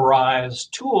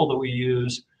authorized tool that we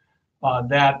use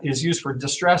that is used for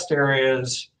distressed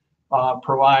areas,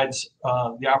 provides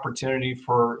the opportunity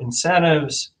for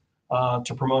incentives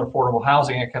to promote affordable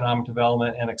housing, economic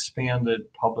development, and expanded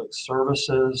public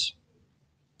services.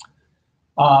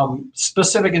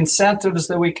 Specific incentives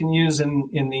that we can use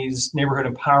in these neighborhood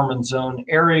empowerment zone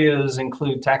areas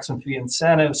include tax and fee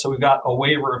incentives. So we've got a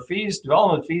waiver of fees.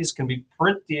 Development fees can be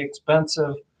pretty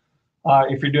expensive.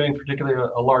 If you're doing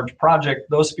particularly a large project,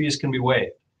 those fees can be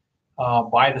waived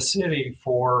by the city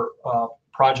for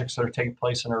projects that are taking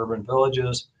place in urban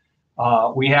villages.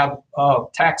 We have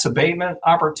tax abatement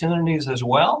opportunities as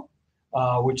well,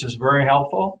 which is very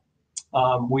helpful.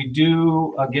 We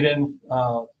do get in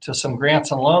to some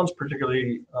grants and loans,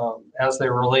 particularly as they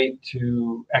relate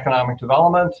to economic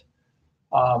development,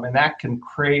 and that can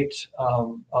create,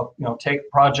 take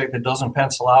a project that doesn't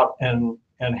pencil out and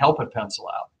help it pencil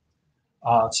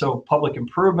out. So public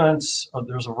improvements,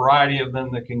 there's a variety of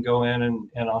them that can go in,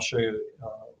 and I'll show you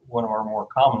one of our more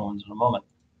common ones in a moment.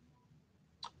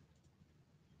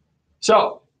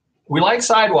 So we like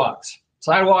sidewalks.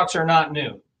 Sidewalks are not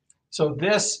new. So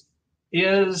this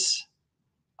is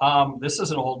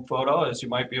an old photo, as you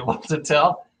might be able to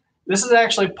tell. This is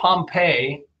actually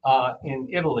Pompeii in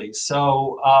Italy.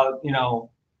 So,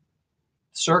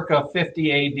 circa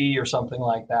 50 AD or something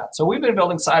like that. So we've been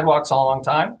building sidewalks a long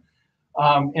time.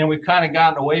 And we've kind of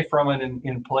gotten away from it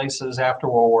in places after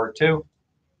World War II.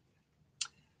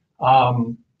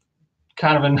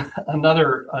 Kind of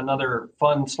another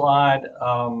fun slide.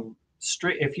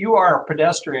 If you are a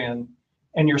pedestrian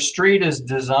and your street is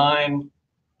designed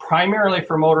primarily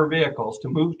for motor vehicles to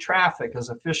move traffic as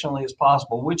efficiently as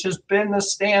possible, which has been the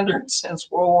standard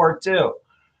since World War II,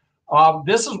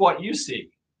 this is what you see.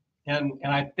 And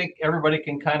I think everybody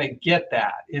can kind of get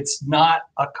that. It's not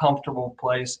a comfortable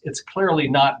place. It's clearly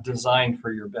not designed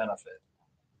for your benefit.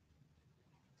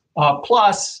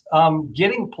 Plus,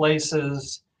 getting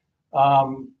places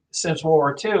since World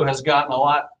War II has gotten a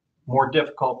lot more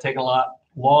difficult, taken a lot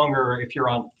longer if you're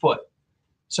on foot.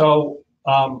 So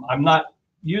I'm not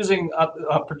using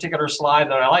a particular slide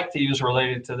that I like to use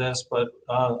related to this, but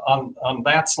on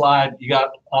that slide, you got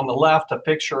on the left a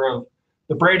picture of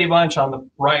the Brady Bunch, on the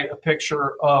right a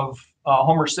picture of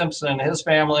Homer Simpson and his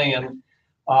family,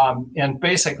 and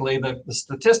basically the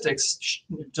statistics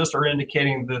just are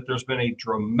indicating that there's been a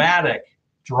dramatic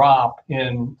drop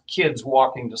in kids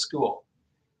walking to school.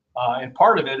 And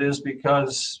part of it is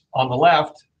because on the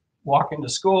left, walking to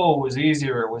school was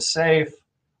easier, it was safe.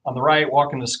 On the right,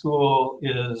 walking to school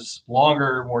is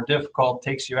longer, more difficult,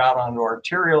 takes you out onto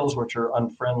arterials, which are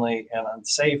unfriendly and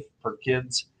unsafe for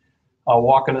kids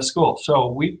walking to school. So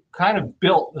we kind of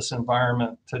built this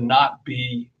environment to not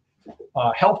be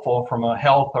helpful from a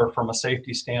health or from a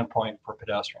safety standpoint for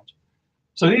pedestrians.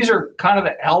 So these are kind of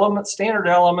the standard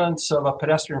elements of a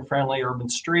pedestrian-friendly urban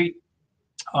street.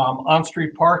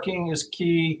 On-street parking is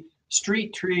key.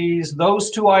 Street trees,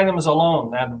 those two items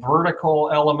alone, that vertical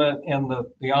element and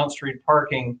the on-street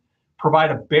parking,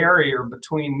 provide a barrier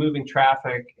between moving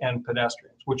traffic and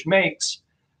pedestrians, which makes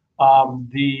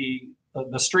the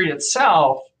street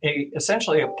itself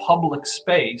essentially a public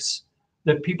space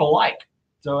that people like.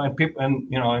 So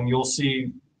and you'll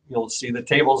see the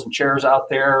tables and chairs out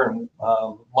there, and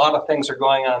a lot of things are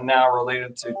going on now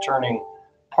related to turning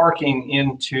parking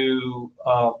into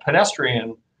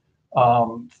pedestrian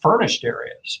furnished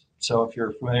areas. So if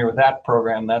you're familiar with that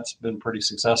program, that's been pretty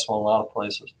successful in a lot of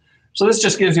places. So this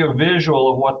just gives you a visual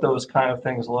of what those kind of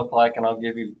things look like, and I'll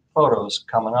give you photos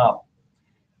coming up.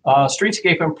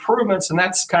 Streetscape improvements, and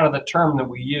that's kind of the term that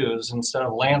we use instead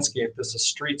of landscape. This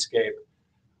is streetscape.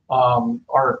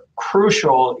 Are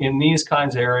crucial in these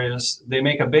kinds of areas. They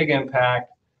make a big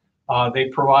impact. They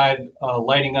provide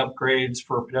lighting upgrades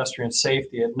for pedestrian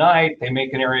safety at night. They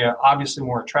make an area obviously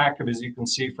more attractive, as you can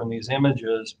see from these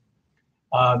images.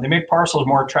 They make parcels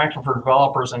more attractive for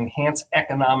developers and enhance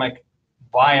economic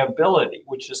viability,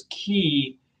 which is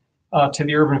key to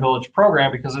the Urban Village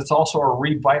program because it's also a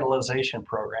revitalization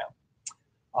program.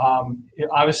 It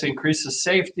obviously increases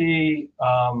safety,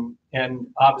 and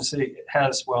obviously it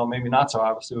has, well, maybe not so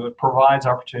obviously, but it provides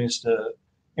opportunities to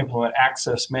implement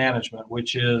access management,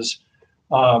 which is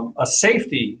a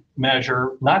safety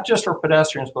measure, not just for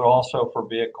pedestrians, but also for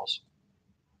vehicles.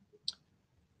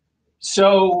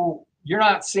 So you're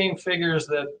not seeing figures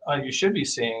that you should be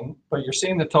seeing, but you're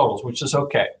seeing the totals, which is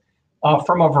okay.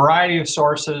 From a variety of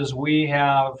sources, we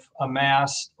have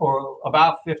amassed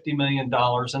about $50 million,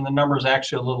 and the number is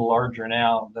actually a little larger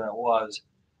now than it was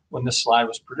when this slide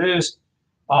was produced.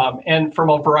 And from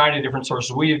a variety of different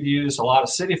sources, we have used a lot of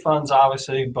city funds,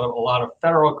 obviously, but a lot of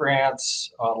federal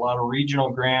grants, a lot of regional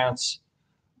grants.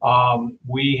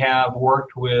 We have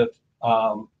worked with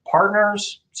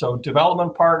partners, so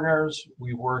development partners.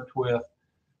 We've worked with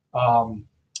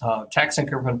tax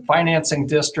increment financing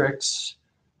districts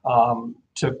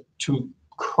to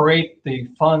create the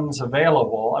funds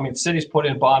available. I mean, cities put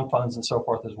in bond funds and so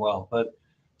forth as well, but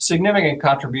significant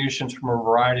contributions from a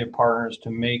variety of partners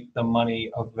to make the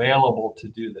money available to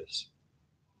do this.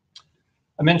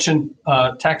 I mentioned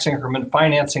tax increment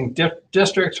financing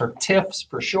districts, or TIFs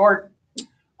for short.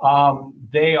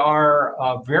 They are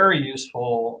a very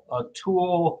useful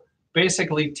tool.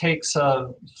 Basically takes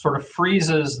sort of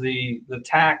freezes the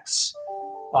tax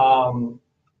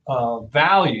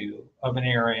value of an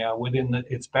area within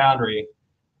its boundary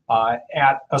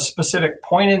at a specific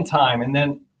point in time, and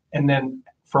then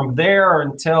from there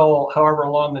until however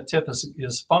long the TIF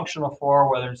is functional for,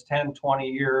 whether it's 10, 20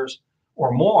 years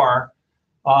or more,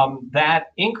 that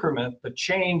increment, the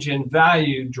change in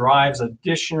value, drives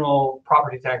additional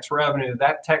property tax revenue.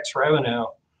 That tax revenue,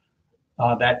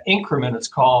 that increment it's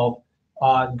called,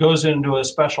 goes into a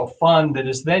special fund that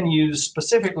is then used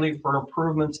specifically for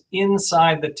improvements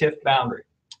inside the TIF boundary.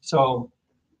 So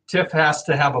TIF has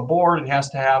to have a board, it has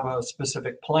to have a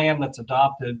specific plan that's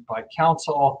adopted by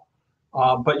council.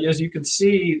 But as you can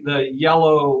see, the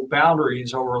yellow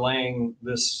boundaries overlaying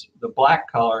the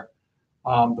black color.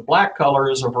 The black color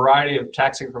is a variety of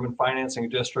tax increment financing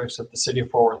districts that the city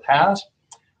of Fort Worth has.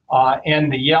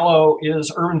 And the yellow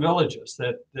is urban villages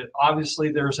that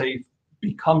obviously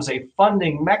becomes a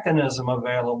funding mechanism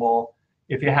available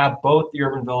if you have both the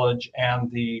urban village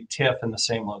and the TIF in the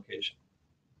same location.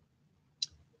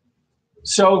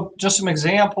 So just some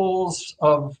examples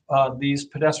of these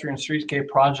pedestrian streetscape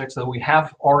projects that we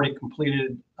have already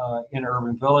completed in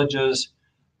urban villages.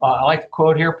 I like to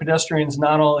quote here, pedestrians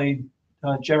not only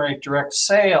generate direct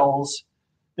sales,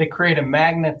 they create a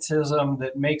magnetism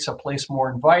that makes a place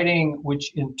more inviting,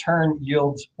 which in turn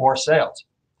yields more sales.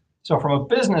 So from a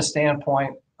business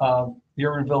standpoint, the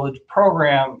Urban Village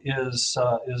program is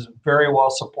very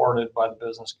well supported by the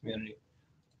business community.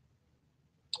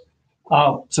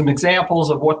 Some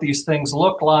examples of what these things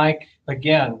look like.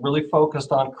 Again, really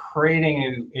focused on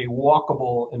creating a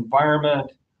walkable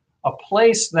environment, a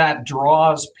place that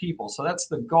draws people. So that's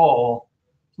the goal,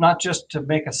 not just to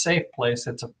make a safe place,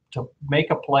 it's to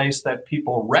make a place that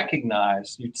people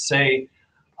recognize. You'd say,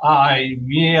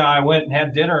 yeah, I went and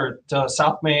had dinner at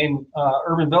South Main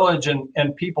Urban Village,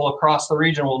 and people across the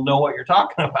region will know what you're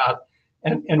talking about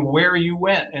and where you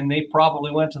went, and they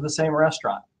probably went to the same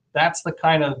restaurant. That's the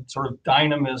kind of sort of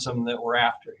dynamism that we're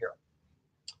after here.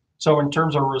 So in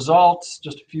terms of results,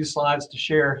 just a few slides to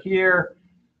share here.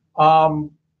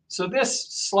 So this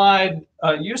slide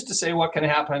used to say what can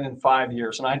happen in 5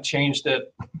 years, and I changed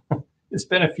it. It's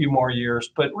been a few more years,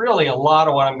 but really a lot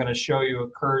of what I'm going to show you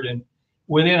occurred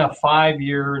within a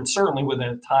 5-year and certainly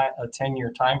within a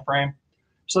 10-year time frame.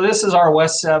 So this is our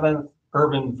West 7th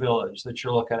Urban Village that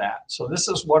you're looking at. So this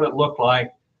is what it looked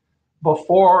like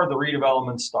before the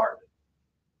redevelopment started.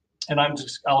 And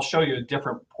I'll show you a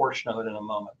different portion of it in a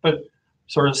moment, but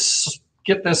sort of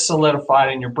get this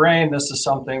solidified in your brain. This is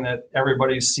something that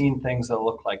everybody's seen, things that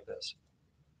look like this.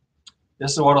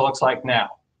 This is what it looks like now.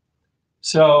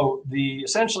 So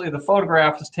essentially the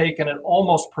photograph is taken at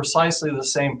almost precisely the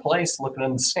same place, looking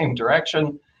in the same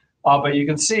direction. But you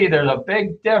can see there's a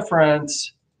big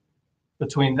difference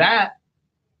between that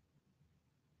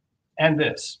and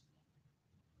this.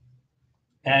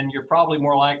 And you're probably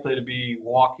more likely to be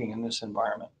walking in this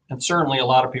environment. And certainly a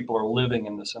lot of people are living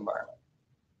in this environment.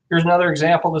 Here's another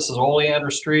example. This is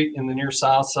Oleander Street in the near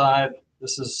south side.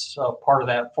 This is part of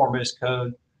that form-based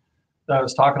code that I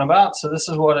was talking about. So this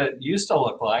is what it used to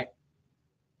look like.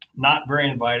 Not very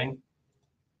inviting.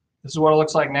 This is what it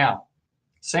looks like now.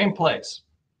 Same place.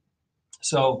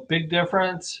 So big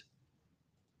difference.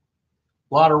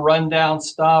 A lot of rundown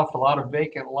stuff, a lot of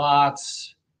vacant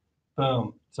lots.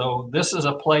 Boom. So this is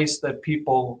a place that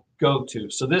people go to.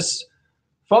 So this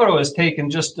photo is taken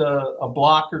just a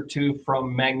block or two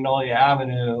from Magnolia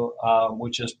Avenue,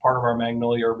 which is part of our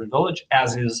Magnolia Urban Village,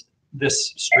 as is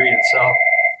this street itself.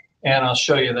 And I'll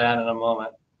show you that in a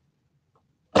moment.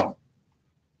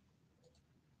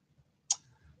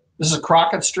 This is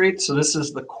Crockett Street, so this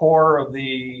is the core of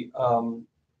the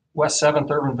West 7th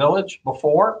Urban Village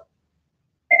before.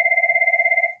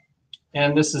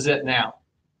 And this is it now.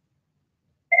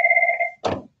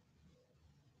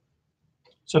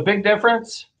 So big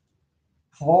difference,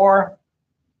 before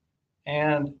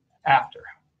and after.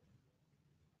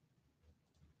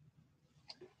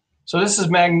 So this is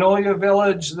Magnolia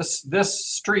Village. This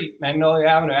street, Magnolia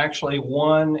Avenue, actually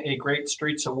won a Great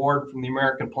Streets Award from the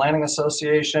American Planning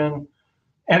Association.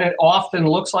 And it often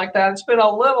looks like that. It's been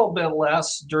a little bit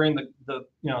less during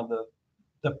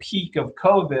the peak of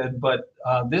COVID, but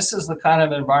this is the kind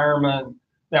of environment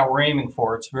that we're aiming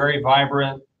for. It's very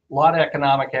vibrant, a lot of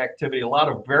economic activity, a lot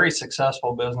of very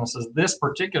successful businesses. This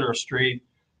particular street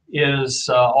is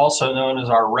also known as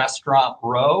our Restaurant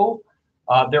Row.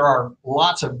 There are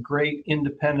lots of great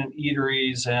independent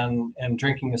eateries and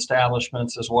drinking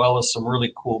establishments, as well as some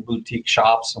really cool boutique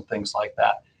shops and things like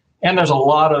that. And there's a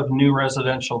lot of new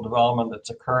residential development that's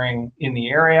occurring in the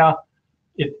area.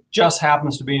 It just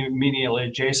happens to be immediately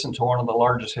adjacent to one of the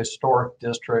largest historic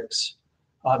districts.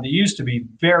 They used to be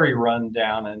very run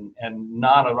down and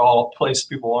not at all a place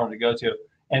people wanted to go to.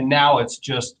 And now it's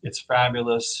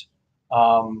fabulous.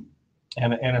 And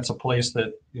it's a place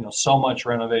that, so much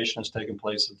renovation has taken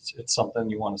place. It's something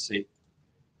you want to see.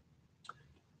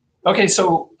 Okay,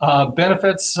 so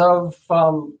benefits of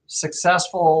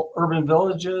successful urban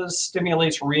villages: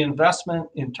 stimulates reinvestment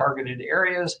in targeted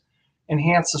areas,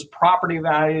 enhances property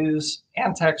values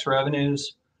and tax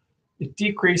revenues. It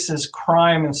decreases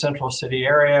crime in central city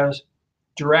areas,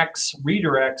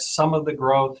 redirects some of the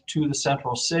growth to the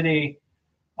central city,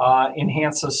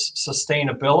 enhances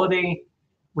sustainability,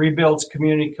 rebuilds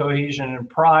community cohesion and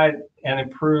pride, and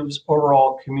improves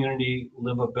overall community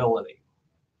livability.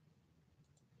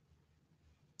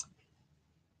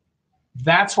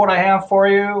 That's what I have for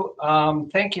you.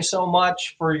 Thank you so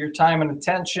much for your time and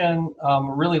attention.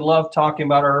 Really love talking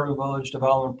about our Urban Village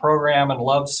Development Program and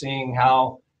love seeing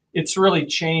how it's really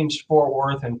changed Fort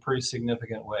Worth in pretty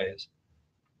significant ways.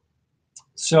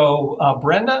 So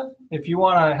Brenda, if you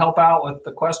want to help out with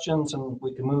the questions, and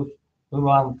we can move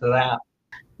on to that.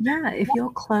 Yeah, if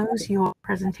you'll close your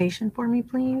presentation for me,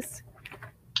 please.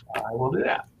 I will do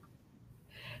that.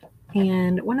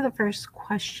 And one of the first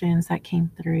questions that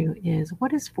came through is,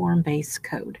 what is form-based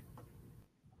code?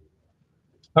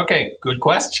 Okay, good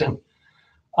question.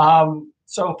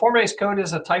 So form-based code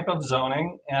is a type of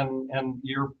zoning, and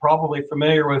you're probably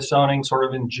familiar with zoning sort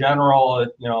of in general.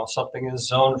 Something is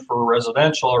zoned for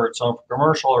residential, or it's zoned for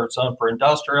commercial, or it's zoned for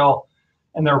industrial.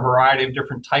 And there are a variety of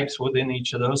different types within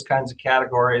each of those kinds of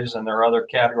categories, and there are other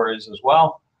categories as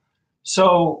well.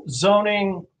 So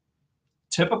zoning,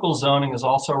 typical zoning, is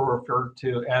also referred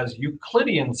to as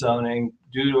Euclidean zoning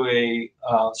due to a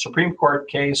Supreme Court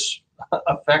case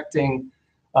affecting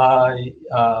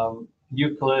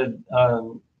Euclid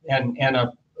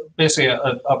and basically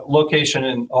a location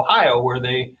in Ohio where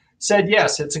they said,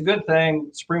 yes, it's a good thing.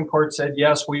 Supreme Court said,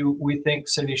 yes, we think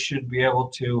cities should be able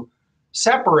to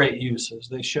separate uses.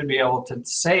 They should be able to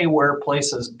say where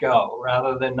places go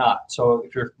rather than not. So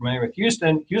if you're familiar with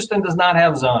Houston, Houston does not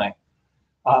have zoning.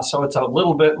 So it's a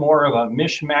little bit more of a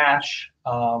mishmash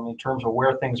in terms of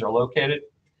where things are located.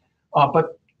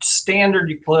 But standard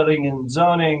Euclidean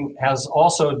zoning has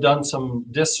also done some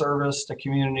disservice to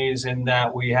communities in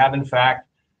that we have, in fact,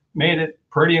 made it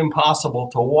pretty impossible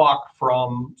to walk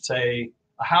from, say,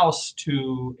 a house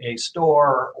to a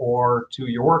store or to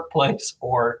your workplace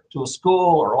or to a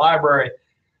school or a library.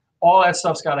 All that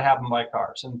stuff's got to happen by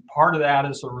cars. And part of that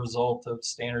is a result of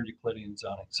standard Euclidean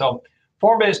zoning. So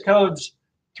form-based codes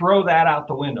throw that out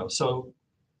the window. So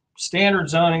standard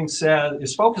zoning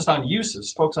is focused on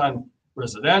uses, focused on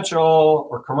residential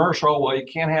or commercial. Well, you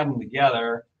can't have them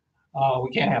together. We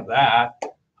can't have that.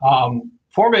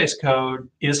 Form-based code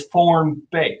is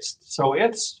form-based. So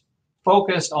it's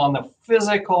focused on the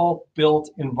physical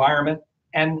built environment,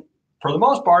 and for the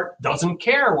most part, doesn't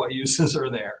care what uses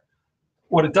are there.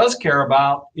 What it does care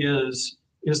about is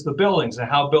the buildings and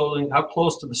how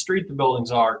close to the street the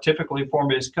buildings are. Typically,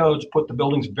 form-based codes put the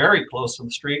buildings very close to the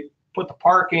street, put the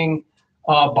parking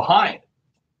behind.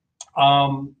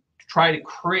 Try to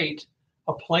create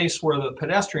a place where the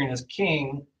pedestrian is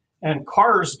king, and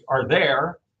cars are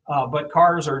there, but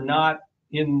cars are not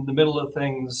in the middle of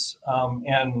things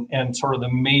and sort of the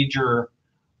major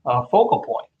focal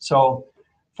point. So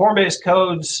Form-based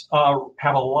codes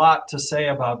have a lot to say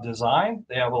about design.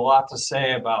 They have a lot to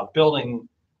say about building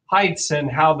heights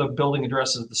and how the building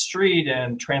addresses the street,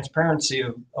 and transparency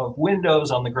of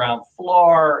windows on the ground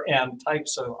floor, and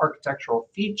types of architectural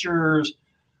features,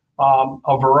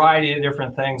 a variety of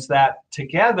different things that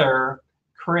together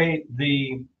create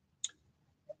in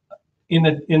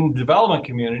the development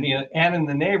community and in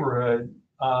the neighborhood,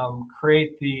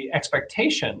 create the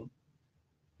expectation,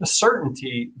 the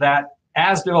certainty that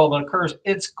as development occurs,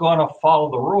 it's going to follow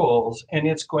the rules, and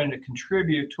it's going to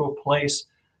contribute to a place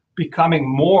becoming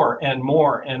more and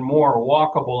more and more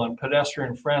walkable and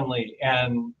pedestrian friendly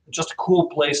and just a cool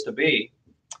place to be.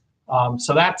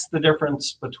 So that's the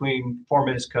difference between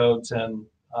form-based codes and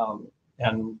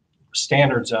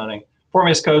standard zoning.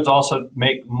 Form-based codes also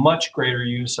make much greater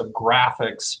use of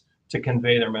graphics to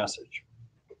convey their message.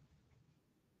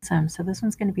 So this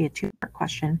one's going to be a two-part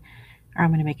question, or I'm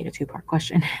going to make it a two-part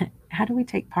question. How do we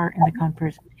take part in the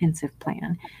comprehensive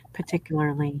plan?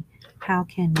 Particularly, how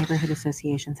can neighborhood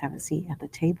associations have a seat at the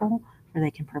table where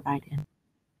they can provide input?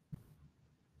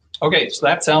 Okay, so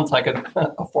that sounds like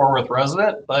a Fort Worth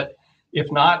resident, but if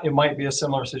not, it might be a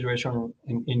similar situation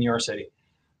in your city.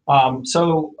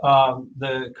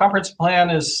 The comprehensive plan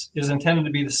is intended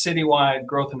to be the citywide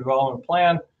growth and development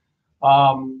plan.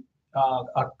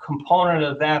 A component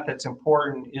of that that's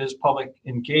important is public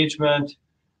engagement,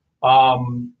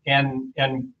 and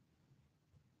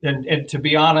to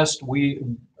be honest, we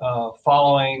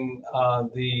following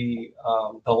the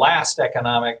last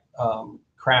economic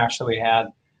crash that we had,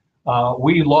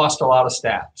 we lost a lot of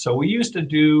staff. So we used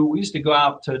to go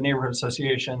out to neighborhood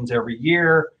associations every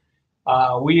year.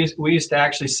 We used to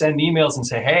actually send emails and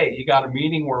say, hey, you got a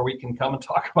meeting where we can come and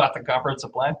talk about the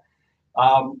comprehensive plan?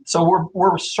 So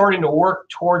we're starting to work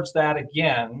towards that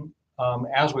again,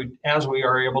 as we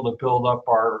are able to build up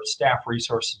our staff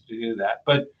resources to do that.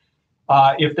 But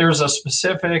if there's a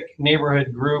specific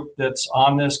neighborhood group that's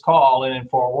on this call and in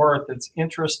Fort Worth that's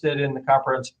interested in the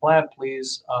comprehensive plan,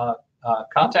 please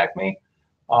contact me,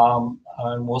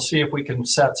 and we'll see if we can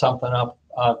set something up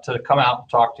to come out and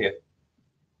talk to you.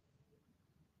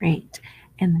 Great.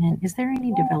 And then, is there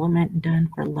any development done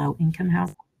for low-income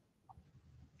housing?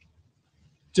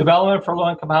 Development for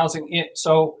low-income housing.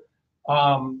 So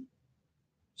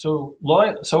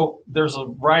there's a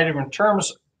variety of different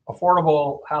terms: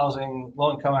 affordable housing,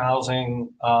 low-income housing,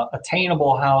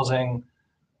 attainable housing,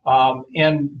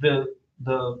 and the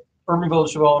Urban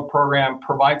Village Development Program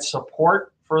provides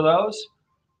support for those.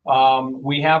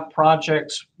 We have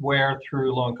projects where,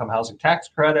 through low-income housing tax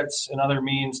credits and other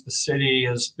means, the city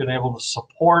has been able to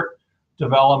support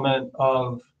development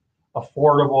of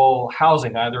affordable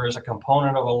housing, either as a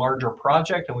component of a larger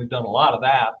project, and we've done a lot of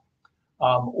that,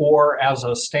 or as a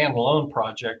standalone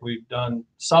project. We've done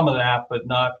some of that, but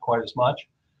not quite as much.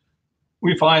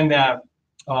 We find that,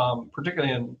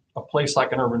 particularly in a place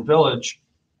like an urban village,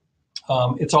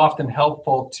 it's often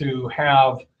helpful to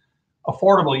have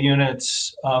affordable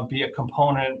units be a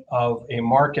component of a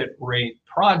market rate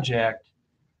project,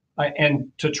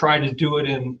 and to try to do it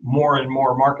in more and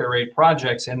more market rate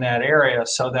projects in that area,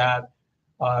 so that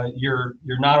you're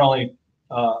not only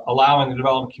allowing the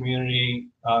development community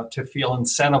to feel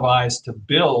incentivized to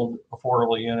build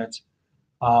affordable units,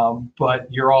 but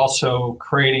you're also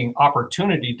creating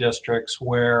opportunity districts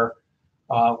where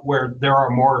there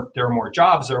are more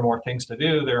jobs, there are more things to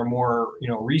do, there are more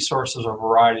resources of a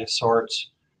variety of sorts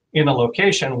in a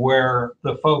location where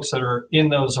the folks that are in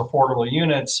those affordable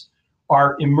units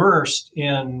are immersed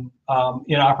in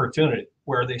opportunity,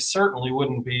 where they certainly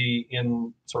wouldn't be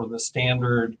in sort of the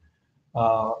standard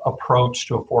approach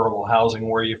to affordable housing,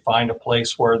 where you find a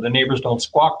place where the neighbors don't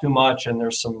squawk too much and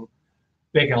there's some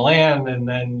vacant land, and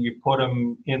then you put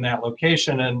them in that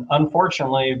location. And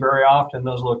unfortunately, very often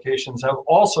those locations have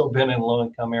also been in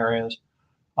low-income areas,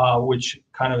 which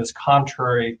kind of is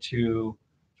contrary to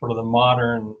sort of the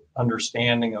modern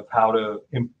understanding of how to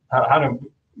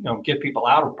get people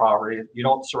out of poverty. You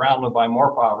don't surround them by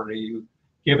more poverty, you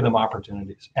give them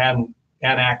opportunities and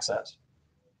access.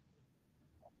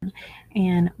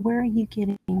 And where are you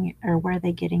getting, or where are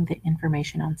they getting the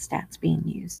information on stats being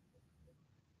used?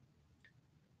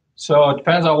 So it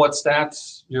depends on what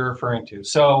stats you're referring to.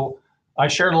 So I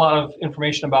shared a lot of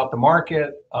information about the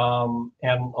market,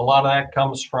 and a lot of that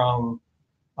comes from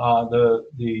the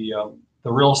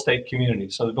real estate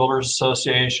community. So the Builders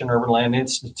Association, Urban Land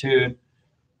Institute.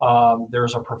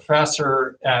 There's a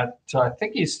professor at, I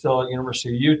think he's still at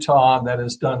University of Utah, that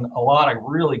has done a lot of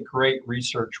really great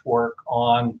research work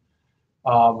on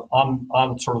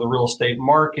sort of the real estate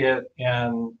market,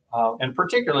 and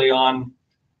particularly on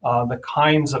the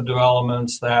kinds of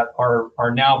developments that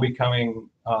are now becoming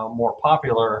more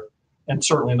popular, and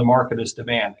certainly the market is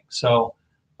demanding. So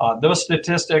those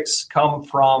statistics come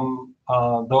from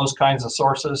those kinds of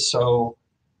sources. So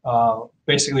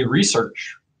basically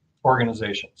research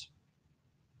organizations.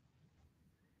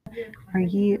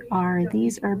 Are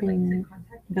these urban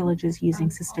villages using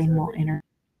sustainable energy?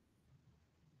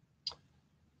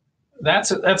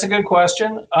 That's a good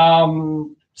question.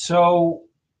 So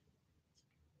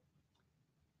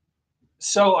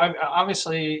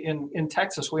obviously in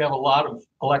Texas, we have a lot of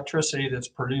electricity that's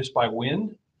produced by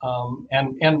wind,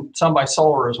 and some by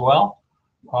solar as well,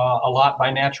 a lot by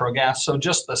natural gas. So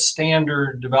just the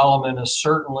standard development is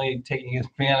certainly taking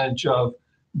advantage of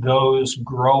those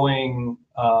growing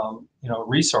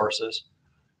resources.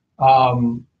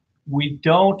 We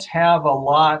don't have a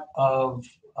lot of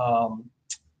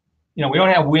we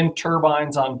don't have wind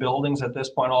turbines on buildings at this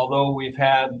point, although we've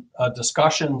had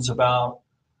discussions about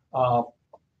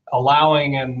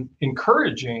allowing and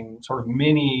encouraging sort of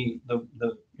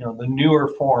the newer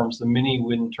forms, the mini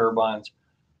wind turbines,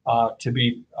 to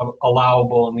be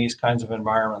allowable in these kinds of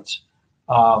environments.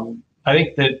 I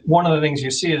think that one of the things you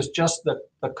see is just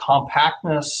the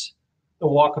compactness, the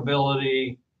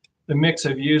walkability, the mix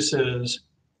of uses,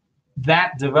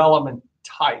 that development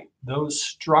type, those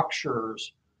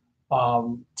structures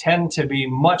tend to be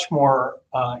much more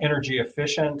energy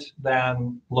efficient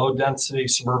than low density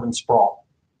suburban sprawl.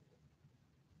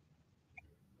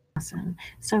 Awesome.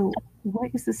 So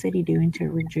what is the city doing to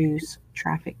reduce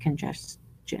traffic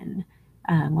congestion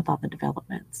with all the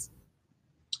developments?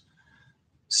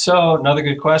 So another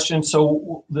good question.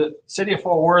 So the city of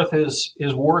Fort Worth is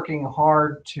working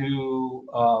hard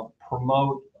to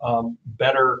promote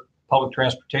better public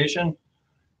transportation.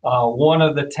 One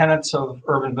of the tenets of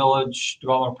Urban Village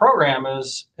Development Program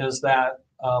is that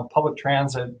public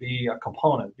transit be a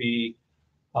component, be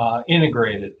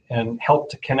integrated, and help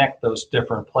to connect those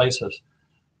different places.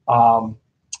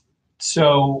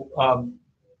 So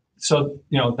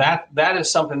that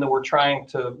is something that we're trying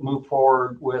to move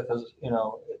forward with, as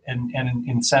and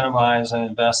incentivize and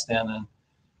invest in, and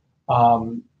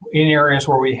in areas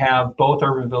where we have both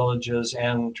urban villages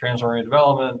and transit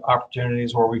development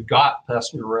opportunities where we've got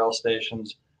passenger rail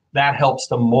stations. That helps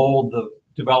to mold the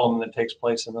development that takes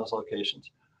place in those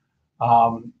locations.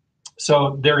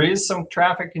 So there is some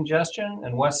traffic congestion,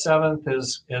 and West 7th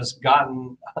has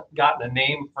gotten a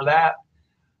name for that.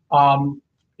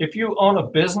 If you own a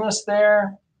business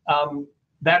there,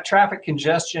 that traffic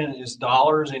congestion is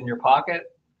dollars in your pocket,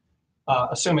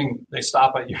 assuming they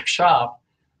stop at your shop.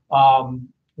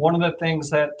 One of the things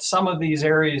that some of these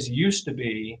areas used to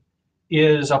be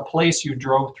is a place you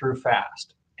drove through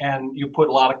fast, and you put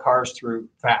a lot of cars through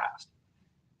fast.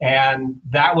 And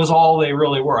that was all they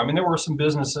really were. I mean, there were some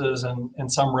businesses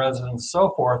and some residents and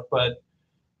so forth, but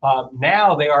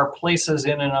now they are places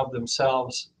in and of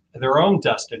themselves, their own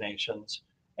destinations,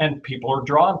 and people are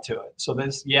drawn to it. So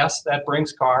yes, that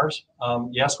brings cars.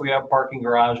 Yes, we have parking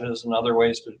garages and other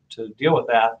ways to deal with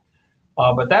that.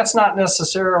 But that's not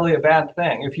necessarily a bad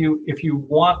thing. If you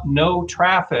want no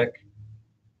traffic,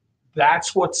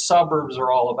 that's what suburbs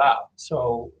are all about.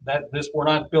 So we're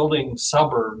not building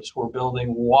suburbs, we're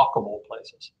building walkable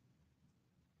places.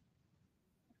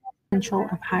 Potential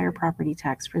of higher property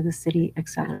tax for the city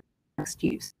accelerate mixed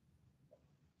use.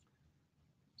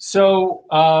 So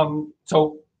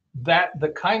that the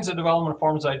kinds of development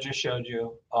forms I just showed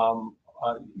you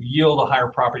yield a higher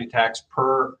property tax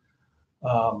per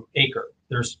acre.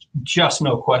 There's just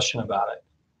no question about it.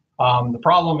 The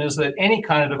problem is that any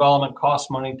kind of development costs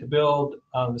money to build.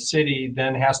 The city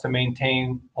then has to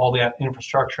maintain all that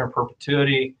infrastructure in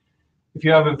perpetuity. If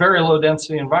you have a very low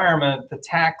density environment, the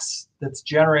tax that's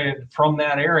generated from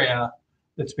that area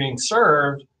that's being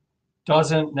served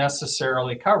doesn't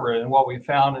necessarily cover it. And what we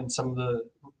found in some of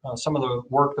the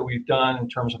work that we've done in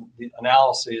terms of the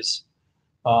analyses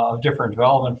of different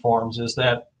development forms is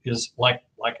like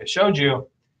I showed you.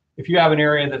 If you have an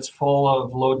area that's full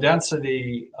of low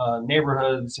density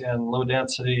neighborhoods and low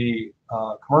density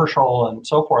commercial and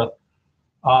so forth,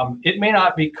 it may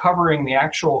not be covering the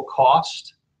actual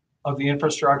cost of the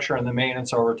infrastructure and the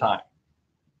maintenance over time.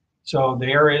 So the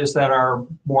areas that are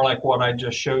more like what I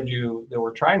just showed you that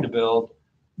we're trying to build,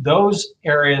 those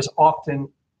areas often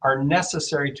are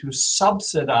necessary to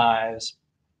subsidize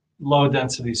low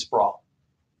density sprawl.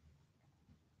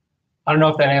 I don't know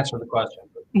if that answered the question.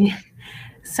 Yeah.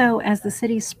 So as the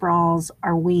city sprawls,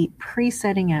 are we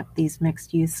pre-setting up these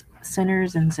mixed-use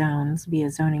centers and zones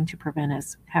via zoning to prevent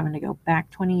us having to go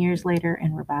back 20 years later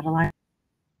and revitalize?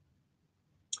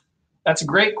 That's a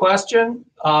great question.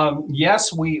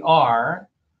 Yes, we are.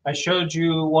 I showed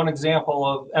you one example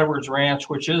of Edwards Ranch,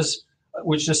 which is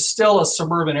which is still a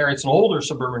suburban area. It's an older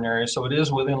suburban area, so it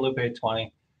is within Loop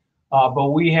 820. But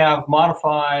we have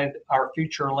modified our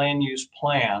future land use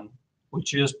plan,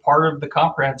 which is part of the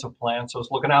comprehensive plan. So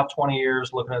it's looking out 20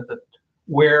 years, looking at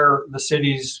where the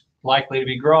city's likely to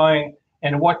be growing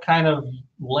and what kind of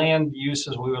land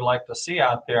uses we would like to see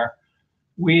out there.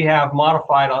 We have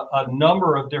modified a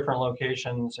number of different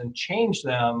locations and changed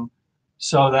them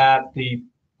so that the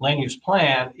land use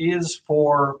plan is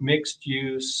for mixed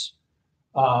use,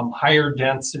 higher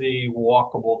density,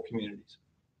 walkable communities.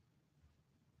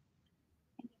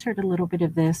 Heard a little bit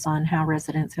of this on how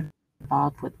residents have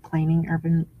involved with planning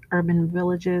urban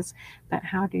villages, but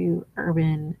how do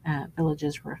urban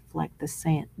villages reflect the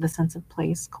sense of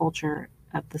place, culture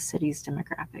of the city's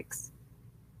demographics?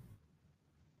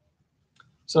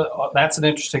 So that's an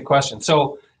interesting question.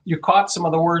 So you caught some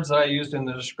of the words that I used in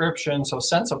the description. So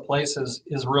sense of place is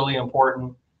really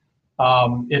important.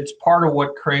 It's part of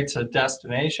what creates a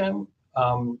destination.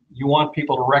 You want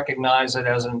people to recognize it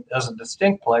as a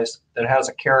distinct place that has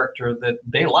a character that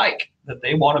they like, that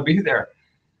they want to be there.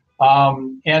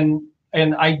 And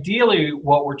ideally,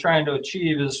 what we're trying to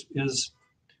achieve is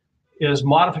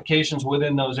modifications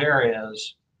within those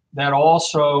areas that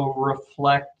also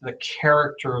reflect the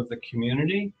character of the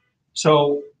community.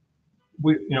 So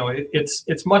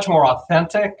it's much more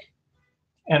authentic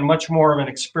and much more of an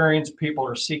experience people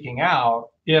are seeking out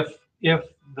if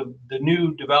the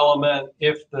new development,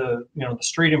 if the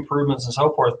street improvements and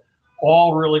so forth,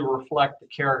 all really reflect the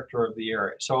character of the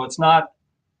area. So it's not,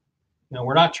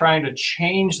 we're not trying to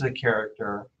change the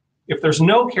character. If there's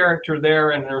no character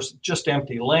there and there's just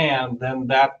empty land, then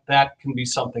that can be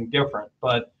something different.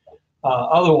 But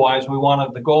otherwise,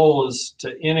 the goal is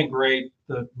to integrate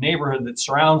the neighborhood that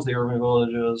surrounds the urban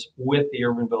villages with the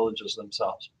urban villages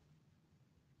themselves.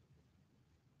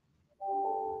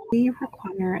 We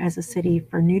require as a city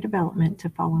for new development to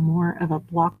follow more of a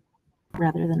block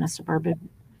rather than a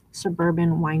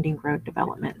suburban winding road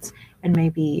developments and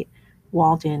maybe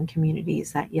walled in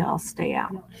communities that y'all stay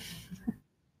out?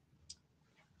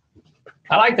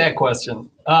 I like that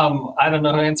question. I don't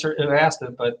know who asked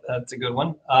it, but that's a good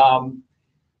one.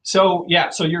 So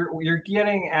you're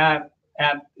getting at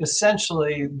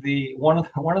essentially one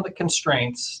of the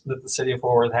constraints that the city of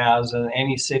Fort Worth has, and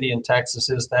any city in Texas,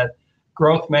 is that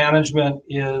growth management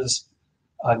is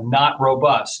not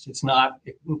robust. It's not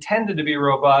intended to be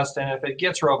robust, and if it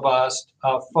gets robust,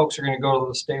 folks are going to go to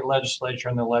the state legislature,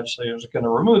 and the legislators are going to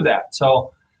remove that.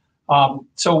 So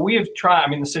we have tried. I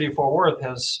mean, the city of Fort Worth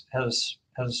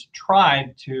has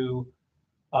tried to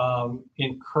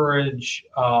encourage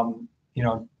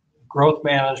growth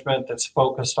management that's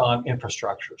focused on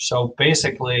infrastructure. So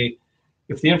basically,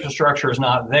 if the infrastructure is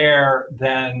not there,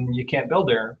 then you can't build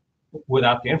there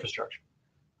without the infrastructure.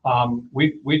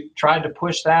 We tried to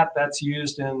push that. That's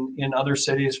used in other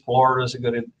cities. Florida is a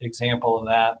good example of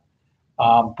that,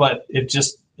 but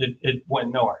it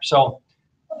went nowhere. So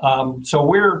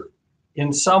we're,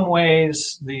 in some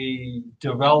ways, the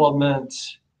development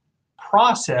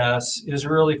process is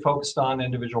really focused on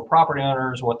individual property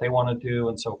owners, what they want to do,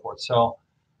 and so forth. So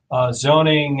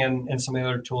zoning and some of the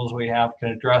other tools we have can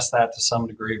address that to some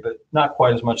degree, but not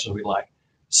quite as much as we like.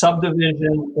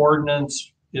 Subdivision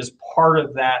ordinance is part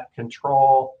of that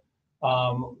control.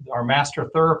 Our master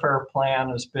thoroughfare plan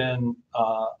has been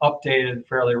updated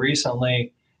fairly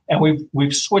recently, and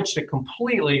we've switched it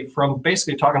completely from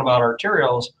basically talking about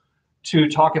arterials to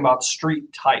talking about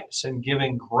street types and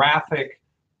giving graphic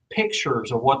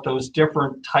pictures of what those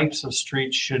different types of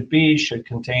streets should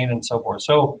contain, and so forth.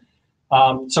 So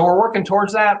we're working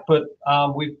towards that, but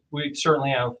we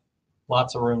certainly have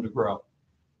lots of room to grow.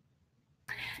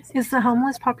 Is the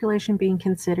homeless population being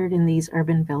considered in these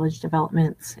urban village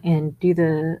developments, and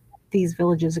do these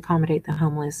villages accommodate the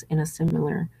homeless in a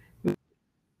similar?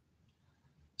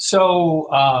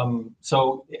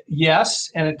 So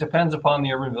yes, and it depends upon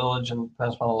the urban village and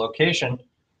depends upon the location.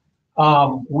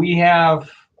 We have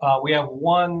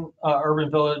one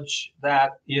urban village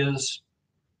that is,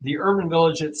 the urban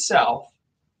village itself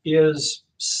is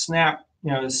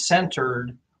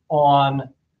centered on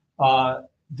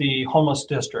the homeless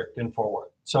district in Fort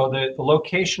Worth. So the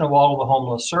location of all of the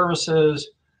homeless services,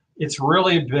 it's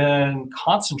really been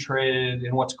concentrated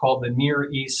in what's called the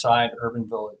Near East Side Urban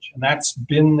Village. And that's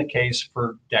been the case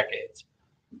for decades.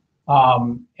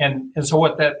 And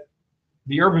so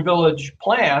the Urban Village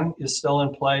plan is still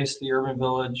in place. The Urban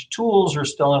Village tools are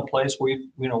still in place. We've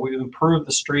improved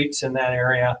the streets in that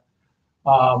area.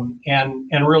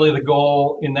 And really the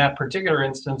goal in that particular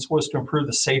instance was to improve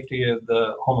the safety of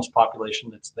the homeless population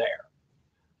that's there.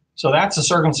 So that's a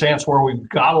circumstance where we've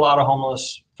got a lot of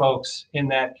homeless folks in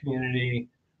that community.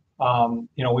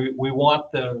 We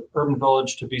want the urban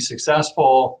village to be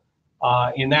successful.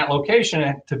 In that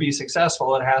location, to be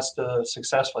successful, it has to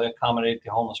successfully accommodate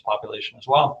the homeless population as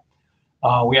well.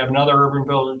 We have another urban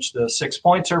village, the 6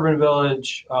 Points Urban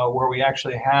Village, where we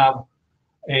actually have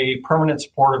a permanent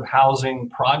supportive housing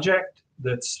project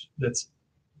that's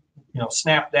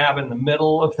snap dab in the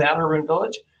middle of that urban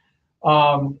village.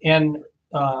 And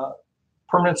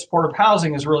permanent supportive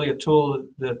housing is really a tool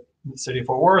that the city of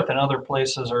Fort Worth and other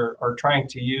places are trying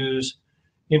to use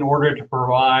in order to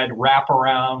provide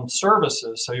wraparound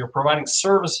services. So you're providing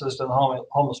services to the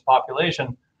homeless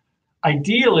population,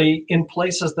 ideally in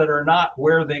places that are not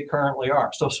where they currently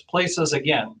are. So places,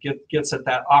 again, gets at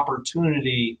that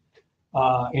opportunity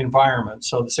environment.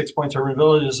 So the 6 Points Urban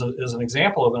Village is an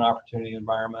example of an opportunity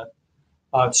environment.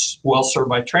 It's well served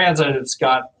by transit. It's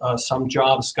got some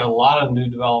jobs. It's got a lot of new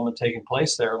development taking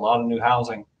place there, a lot of new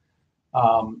housing.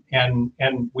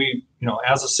 And we,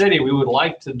 as a city, we would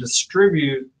like to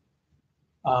distribute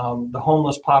the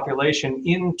homeless population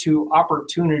into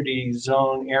opportunity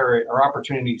zone area or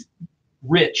opportunity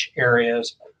rich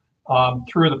areas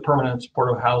through the permanent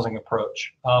supportive housing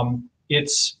approach.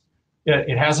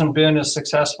 It hasn't been as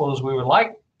successful as we would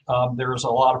like. There's a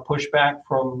lot of pushback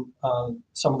from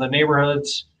some of the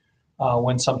neighborhoods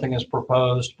when something is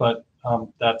proposed, but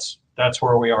that's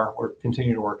where we are. We're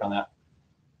continuing to work on that.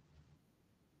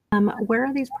 Where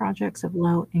are these projects of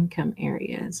low income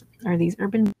areas? Are these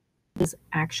urban villages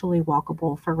actually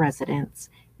walkable for residents?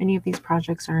 Many of these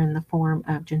projects are in the form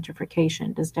of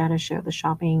gentrification. Does data show the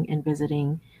shopping and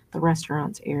visiting the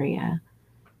restaurants area?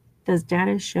 Does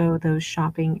data show those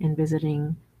shopping and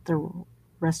visiting the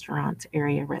restaurants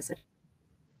area residents?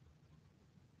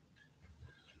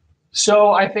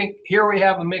 So I think here we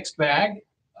have a mixed bag.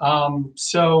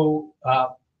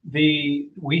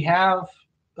 We have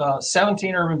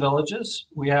 17 urban villages.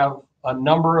 We have a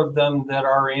number of them that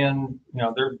are in,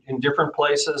 they're in different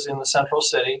places in the central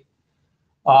city.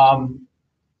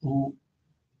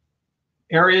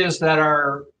 Areas that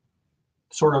are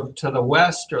sort of to the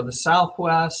west or the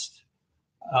southwest.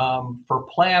 For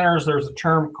planners, there's a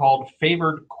term called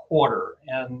favored quarter.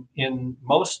 And in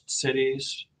most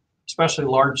cities, especially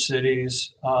large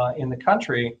cities in the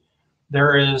country,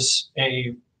 there's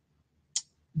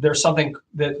something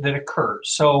that occurs.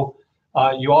 So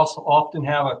you also often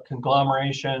have a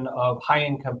conglomeration of high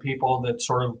income people that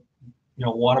sort of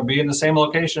want to be in the same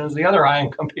location as the other high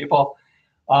income people.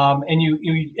 And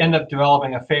you end up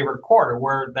developing a favored quarter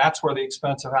where that's where the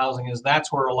expensive housing is.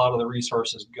 That's where a lot of the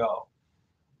resources go.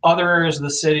 Other areas of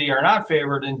the city are not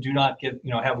favored and do not get,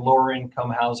 have lower income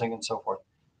housing and so forth.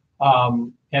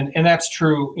 And that's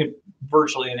true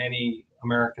virtually in any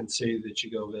American city that you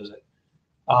go visit.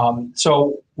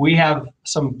 So we have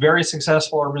some very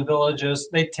successful urban villages.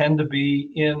 They tend to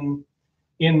be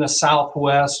in the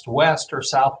southwest, west or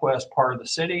southwest part of the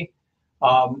city.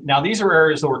 Now these are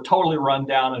areas that were totally run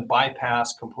down and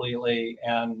bypassed completely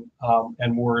and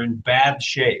were in bad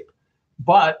shape.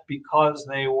 But because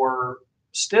they were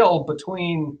still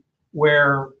between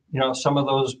where some of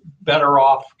those better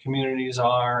off communities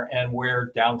are and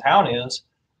where downtown is,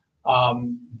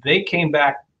 they came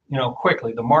back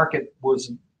quickly. The market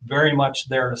was very much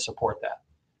there to support that.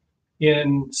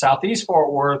 In Southeast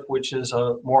Fort Worth, which is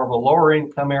more of a lower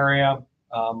income area,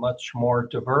 much more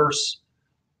diverse,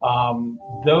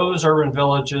 those urban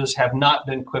villages have not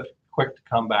been quick to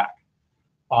come back.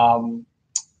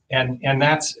 And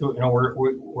that's, we're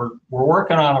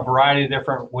working on a variety of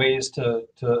different ways to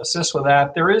assist with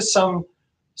that. There is some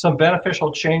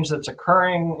beneficial change that's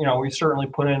occurring. We certainly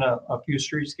put in a few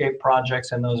streetscape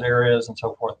projects in those areas and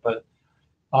so forth, but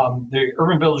the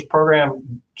Urban Village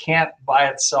program can't by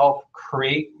itself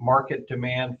create market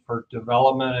demand for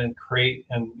development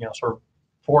and sort of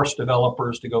force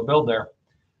developers to go build there.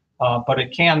 But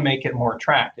it can make it more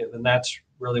attractive, and that's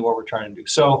really what we're trying to do.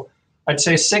 So I'd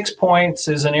say 6 Points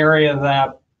is an area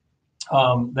that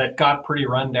that got pretty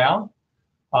run down,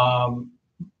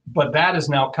 but that is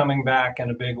now coming back in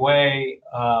a big way.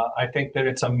 I think that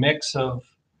it's a mix of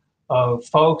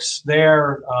folks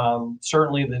there.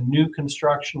 Certainly, the new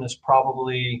construction is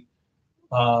probably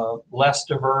less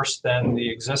diverse than the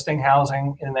existing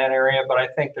housing in that area, but I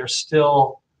think there's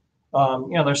still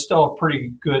there's still a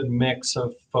pretty good mix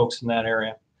of folks in that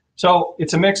area. So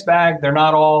it's a mixed bag. They're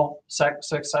not all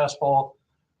successful,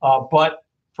 but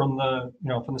from the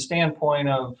from the standpoint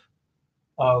of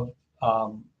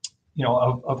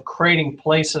creating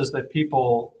places that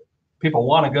people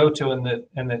want to go to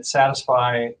and that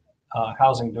satisfy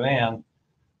housing demand,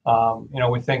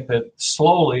 we think that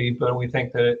slowly, but we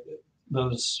think that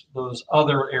those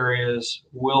other areas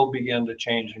will begin to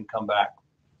change and come back.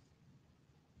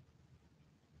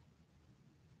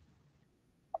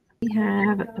 We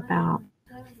have about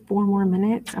 4 more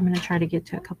minutes. I'm going to try to get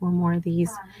to a couple more of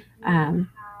these. And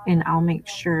I'll make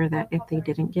sure that if they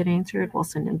didn't get answered, we'll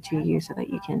send them to you so that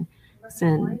you can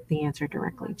send the answer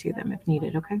directly to them if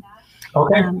needed. Okay.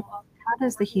 Okay. How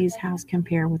does the Hughes House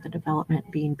compare with the development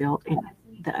being built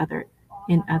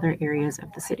in other areas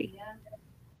of the city?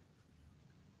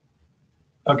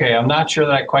 Okay, I'm not sure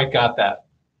that I quite got that.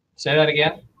 Say that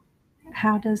again.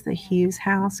 How does the Hughes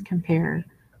House compare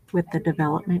with the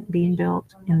development being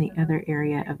built in the other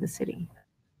area of the city?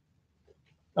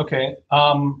 Okay.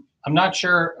 I'm not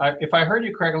sure if I heard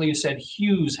you correctly. You said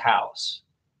Hughes House,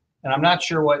 and I'm not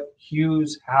sure what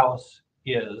Hughes House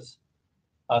is.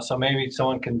 So maybe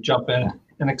someone can jump in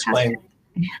and explain.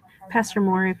 Pastor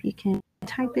Moore, if you can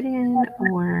type it in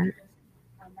or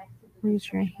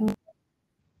raise your hand.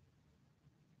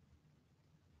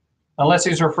 Unless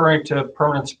he's referring to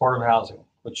permanent supportive housing,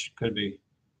 which could be.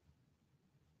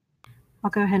 I'll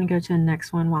go ahead and go to the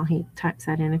next one while he types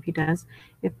that in if he does.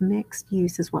 If mixed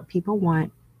use is what people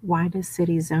want, why does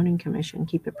City Zoning Commission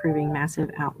keep approving massive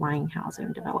outlying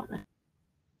housing development?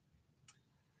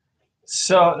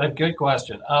 So a good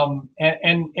question.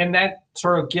 And that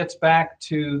sort of gets back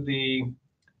to the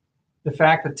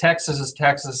fact that Texas is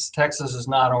Texas. Texas is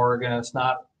not Oregon. It's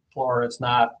not Florida. It's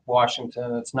not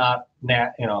Washington. It's not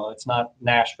it's not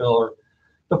Nashville, or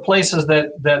the places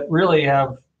that really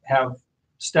have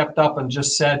stepped up and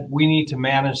just said we need to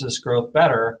manage this growth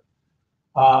better.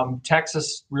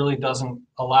 Texas really doesn't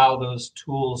allow those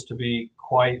tools to be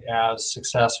quite as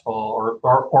successful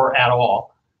or at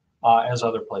all as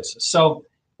other places. So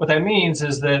what that means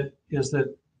is that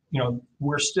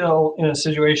we're still in a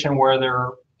situation where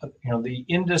the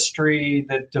industry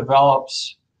that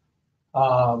develops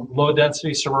low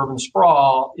density suburban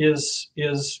sprawl is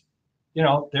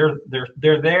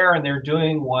they're there and they're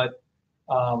doing what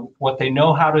they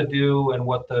know how to do and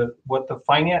what the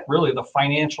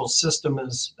financial system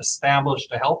is established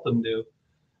to help them do,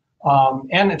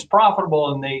 and it's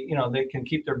profitable and they can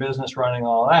keep their business running,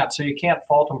 all that. So you can't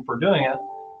fault them for doing it.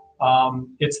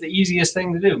 It's the easiest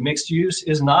thing to do. Mixed use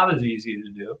is not as easy to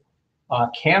do,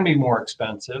 can be more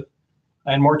expensive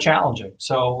and more challenging.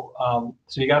 So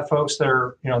you got folks that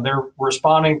are they're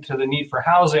responding to the need for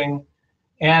housing,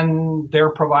 and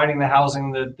they're providing the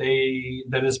housing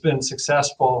that has been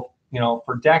successful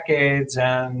for decades,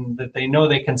 and that they know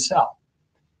they can sell,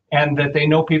 and that they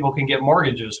know people can get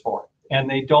mortgages for, and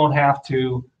they don't have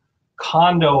to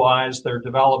condoize their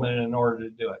development in order to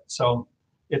do it. So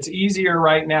it's easier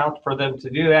right now for them to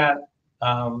do that,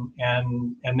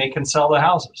 and they can sell the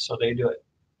houses, so they do it.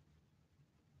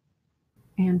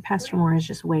 And Pastor Moore is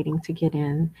just waiting to get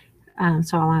in,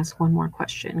 so I'll ask one more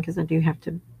question because I do have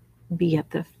to be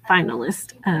at the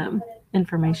finalist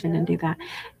information and do that.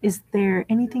 Is there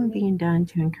anything being done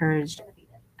to encourage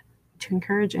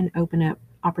and open up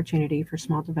opportunity for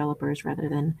small developers rather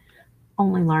than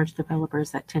only large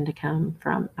developers that tend to come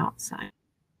from outside?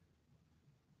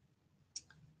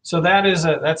 So that's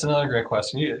another great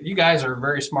question. You guys are a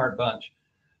very smart bunch.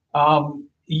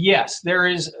 Yes, there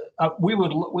is.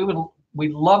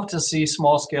 We'd love to see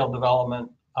small scale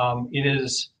development. It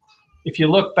is, if you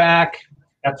look back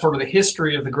at sort of the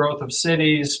history of the growth of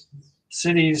cities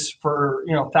for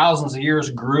thousands of years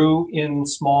grew in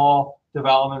small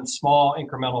developments, small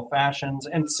incremental fashions,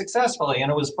 and successfully.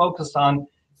 And it was focused on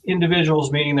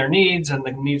individuals meeting their needs and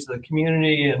the needs of the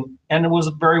community, and it was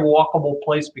a very walkable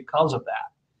place because of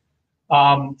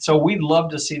that. So we'd love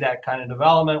to see that kind of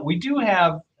development. We do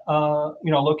have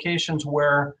locations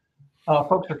where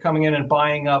folks are coming in and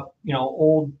buying up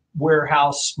old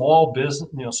warehouse, small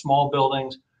business, small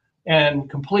buildings, and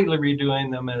completely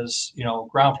redoing them as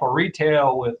ground floor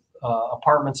retail with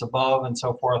apartments above and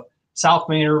so forth. South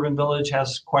Main Urban Village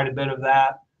has quite a bit of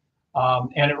that,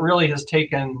 and it really has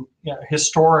taken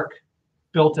historic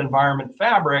built environment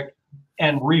fabric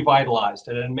and revitalized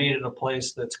it and made it a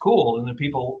place that's cool and that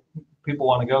people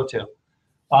want to go to.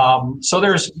 So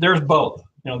there's both.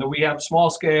 That we have small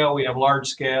scale, we have large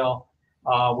scale.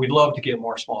 We'd love to get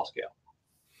more small scale.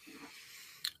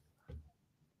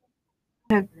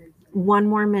 One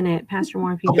more minute, Pastor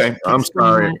Moore. If you okay, I'm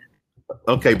sorry.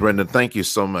 Okay, Brendan, thank you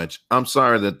so much. I'm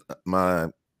sorry that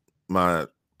my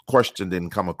question didn't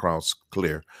come across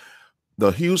clear.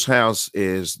 The Hughes House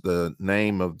is the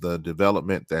name of the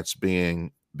development that's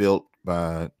being built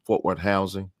by Fort Worth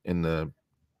Housing in the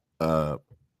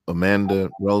Amanda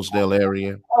Rosedale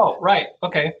area. Oh, right.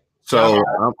 Okay. So,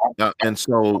 and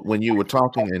so when you were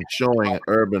talking and showing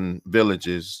urban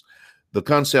villages, the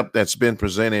concept that's been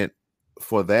presented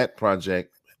for that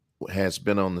project has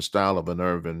been on the style of an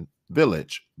urban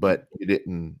village, but you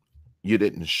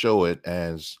didn't show it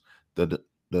as the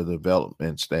the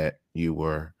developments that you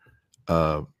were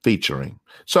featuring.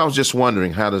 So I was just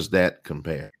wondering, how does that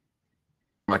compare?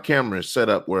 My camera is set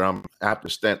up where I have to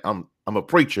stand. I'm a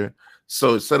preacher,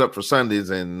 so it's set up for Sundays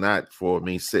and not for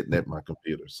me sitting at my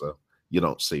computer, so you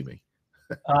don't see me.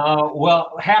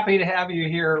 Well, happy to have you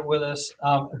here with us.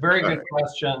 Very good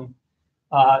question.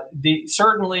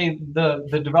 Certainly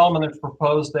the development that's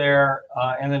proposed there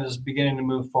and then is beginning to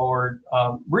move forward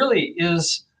really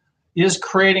is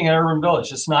creating an urban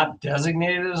village. It's not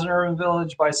designated as an urban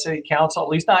village by city council, at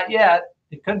least not yet.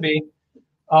 It could be.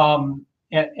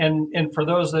 And for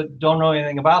those that don't know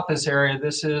anything about this area,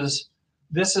 this is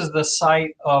the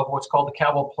site of what's called the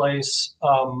Cabell Place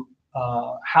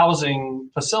housing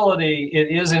facility. It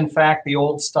is in fact the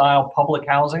old style public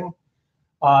housing.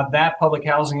 That public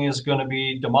housing is going to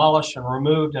be demolished and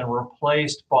removed and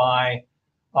replaced by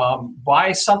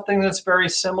something that's very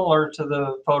similar to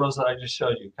the photos that I just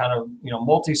showed you. Kind of,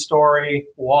 multi-story,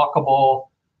 walkable,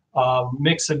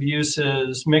 mix of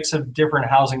uses, mix of different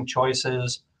housing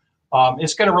choices.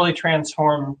 It's going to really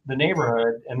transform the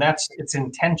neighborhood, and that's its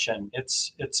intention.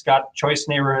 It's got Choice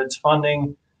Neighborhoods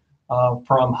funding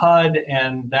from HUD,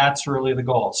 and that's really the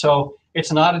goal. So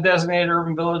it's not a designated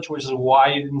urban village, which is why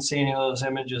you didn't see any of those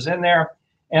images in there.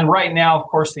 And right now, of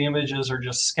course, the images are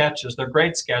just sketches. They're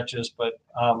great sketches, but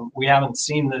we haven't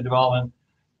seen the development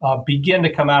begin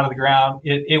to come out of the ground.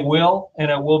 It will,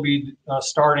 and it will be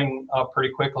starting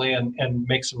pretty quickly and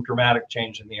make some dramatic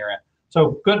change in the area.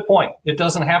 So good point. It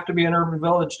doesn't have to be an urban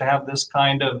village to have this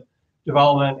kind of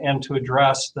development and to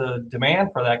address the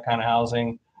demand for that kind of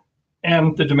housing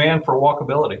and the demand for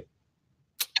walkability.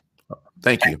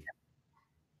 Thank you.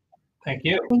 Thank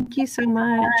you. Thank you so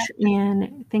much.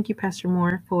 And thank you, Pastor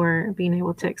Moore, for being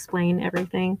able to explain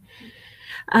everything.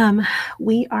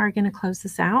 We are going to close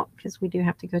this out because we do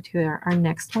have to go to our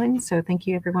next one. So thank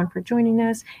you, everyone, for joining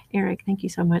us. Eric, thank you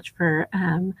so much for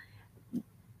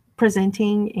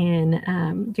presenting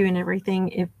and doing everything.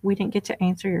 If we didn't get to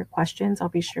answer your questions, I'll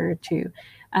be sure to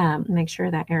make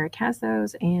sure that Eric has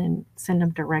those and send them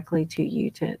directly to you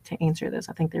to answer those.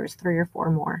 I think there was 3 or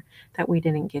 4 more that we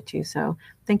didn't get to. So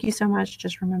thank you so much.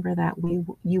 Just remember that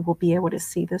you will be able to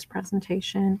see this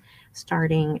presentation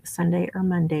starting Sunday or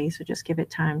Monday. So just give it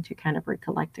time to kind of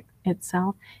recollect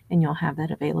itself, and you'll have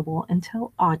that available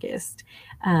until August.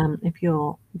 If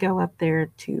you'll go up there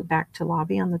back to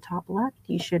lobby on the top left,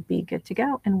 you should be good to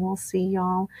go. And we'll see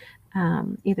y'all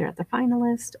either at the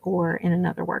finalist or in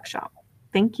another workshop.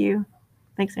 Thank you.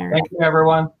 Thanks, Aaron. Thank you,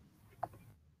 everyone.